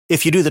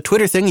 If you do the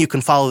Twitter thing, you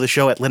can follow the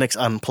show at Linux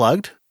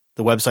Unplugged.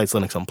 The website's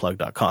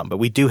linuxunplugged.com, but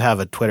we do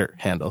have a Twitter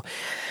handle,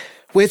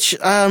 which, you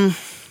can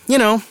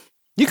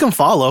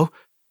follow.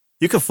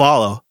 You can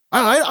follow.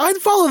 I'd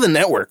follow the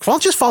network. I'll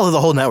just follow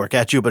the whole network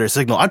at Jupiter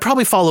Signal. I'd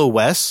probably follow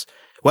Wes.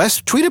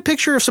 Wes, tweet a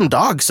picture of some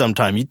dogs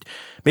sometime.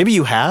 Maybe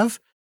you have.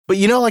 But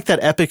like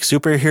that epic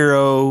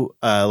superhero,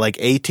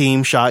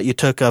 A-team shot you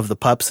took of the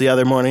pups the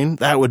other morning?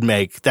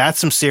 That's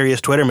some serious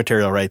Twitter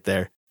material right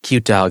there.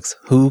 Cute dogs.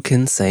 Who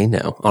can say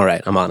no? All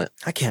right, I'm on it.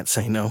 I can't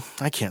say no.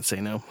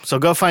 So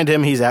go find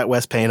him. He's at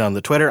Wes Payne on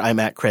the Twitter.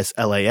 I'm at Chris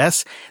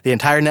LAS. The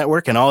entire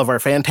network and all of our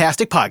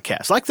fantastic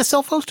podcasts, like the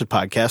self-hosted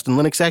podcast and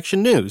Linux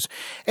Action News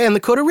and the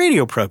Coda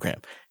Radio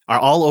program, are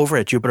all over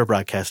at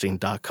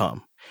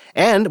jupiterbroadcasting.com.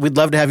 And we'd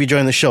love to have you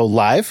join the show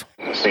live.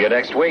 See you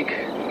next week.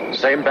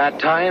 Same bat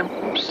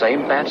time,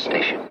 same bat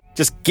station.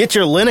 Just get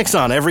your Linux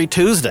on every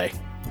Tuesday.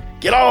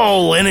 Get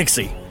all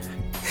Linuxy.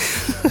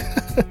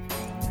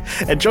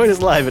 And join us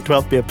live at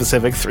 12 p.m.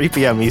 Pacific, 3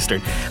 p.m.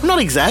 Eastern. I'm not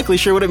exactly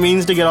sure what it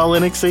means to get all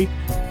Linuxy.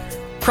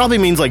 Probably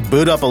means like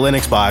boot up a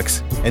Linux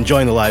box and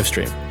join the live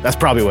stream. That's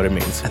probably what it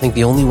means. I think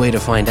the only way to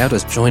find out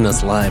is join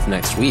us live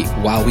next week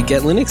while we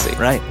get Linuxy.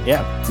 Right,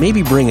 yeah.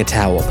 Maybe bring a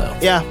towel, though.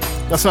 Yeah,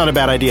 that's not a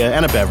bad idea,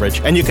 and a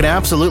beverage. And you can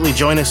absolutely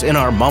join us in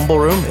our Mumble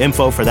room.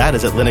 Info for that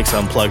is at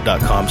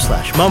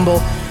linuxunplugged.com/mumble.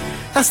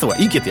 That's the way.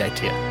 You get the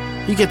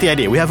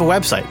idea. We have a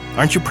website.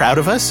 Aren't you proud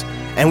of us?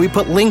 And we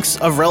put links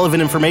of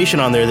relevant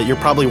information on there that you're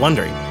probably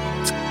wondering.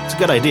 It's a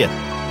good idea.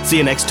 See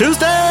you next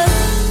Tuesday!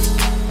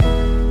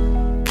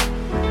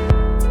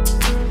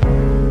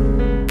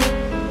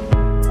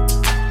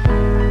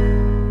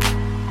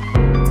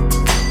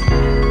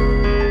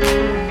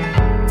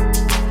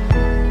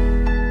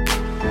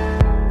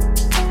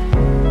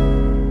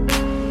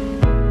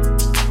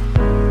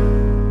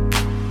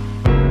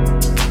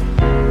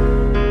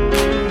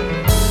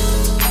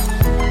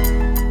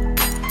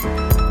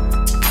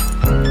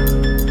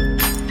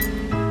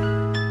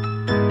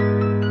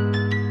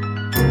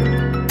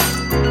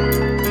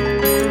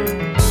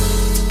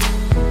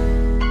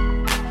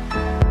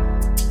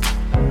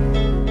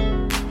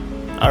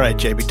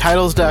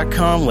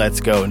 JBTitles.com.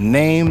 Let's go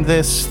name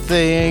this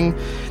thing.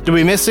 Did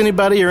we miss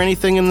anybody or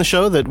anything in the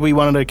show that we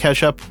wanted to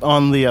catch up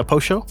on the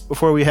post show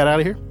before we head out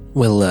of here?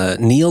 Well,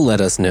 Neil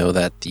let us know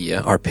that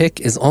our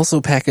pick is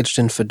also packaged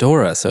in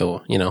Fedora,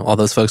 so, all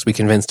those folks we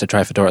convinced to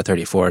try Fedora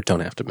 34 don't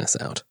have to miss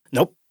out.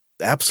 Nope.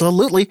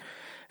 Absolutely.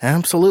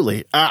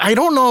 I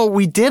don't know.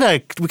 We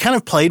kind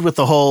of played with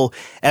the whole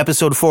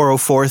episode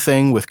 404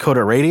 thing with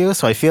Coda Radio,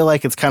 so I feel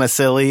like it's kind of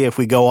silly if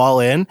we go all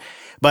in.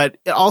 But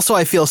also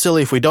I feel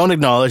silly if we don't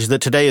acknowledge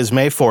that today is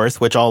May 4th,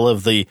 which all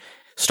of the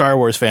Star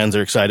Wars fans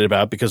are excited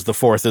about because the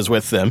 4th is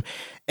with them.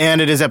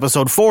 And it is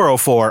episode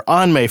 404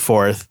 on May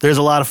 4th. There's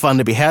a lot of fun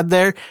to be had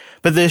there,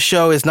 but this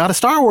show is not a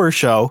Star Wars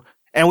show.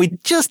 And we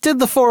just did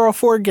the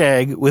 404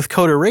 gag with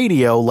Coda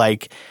Radio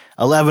like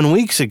 11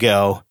 weeks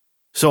ago.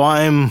 So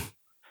I'm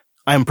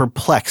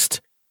perplexed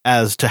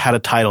as to how to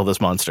title this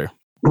monster.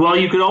 Well,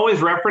 you could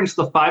always reference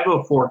the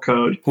 504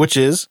 code. Which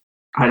is?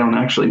 I don't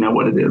actually know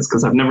what it is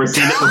because I've never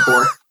seen it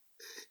before.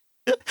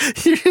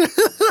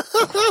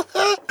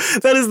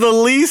 That is the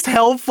least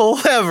helpful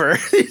ever.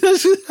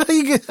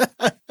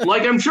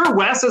 Like, I'm sure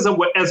Wes, as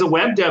a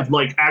web dev,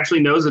 actually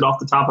knows it off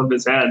the top of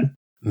his head.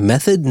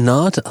 Method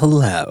not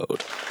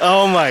allowed.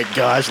 Oh my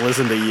gosh,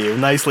 listen to you.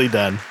 Nicely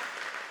done.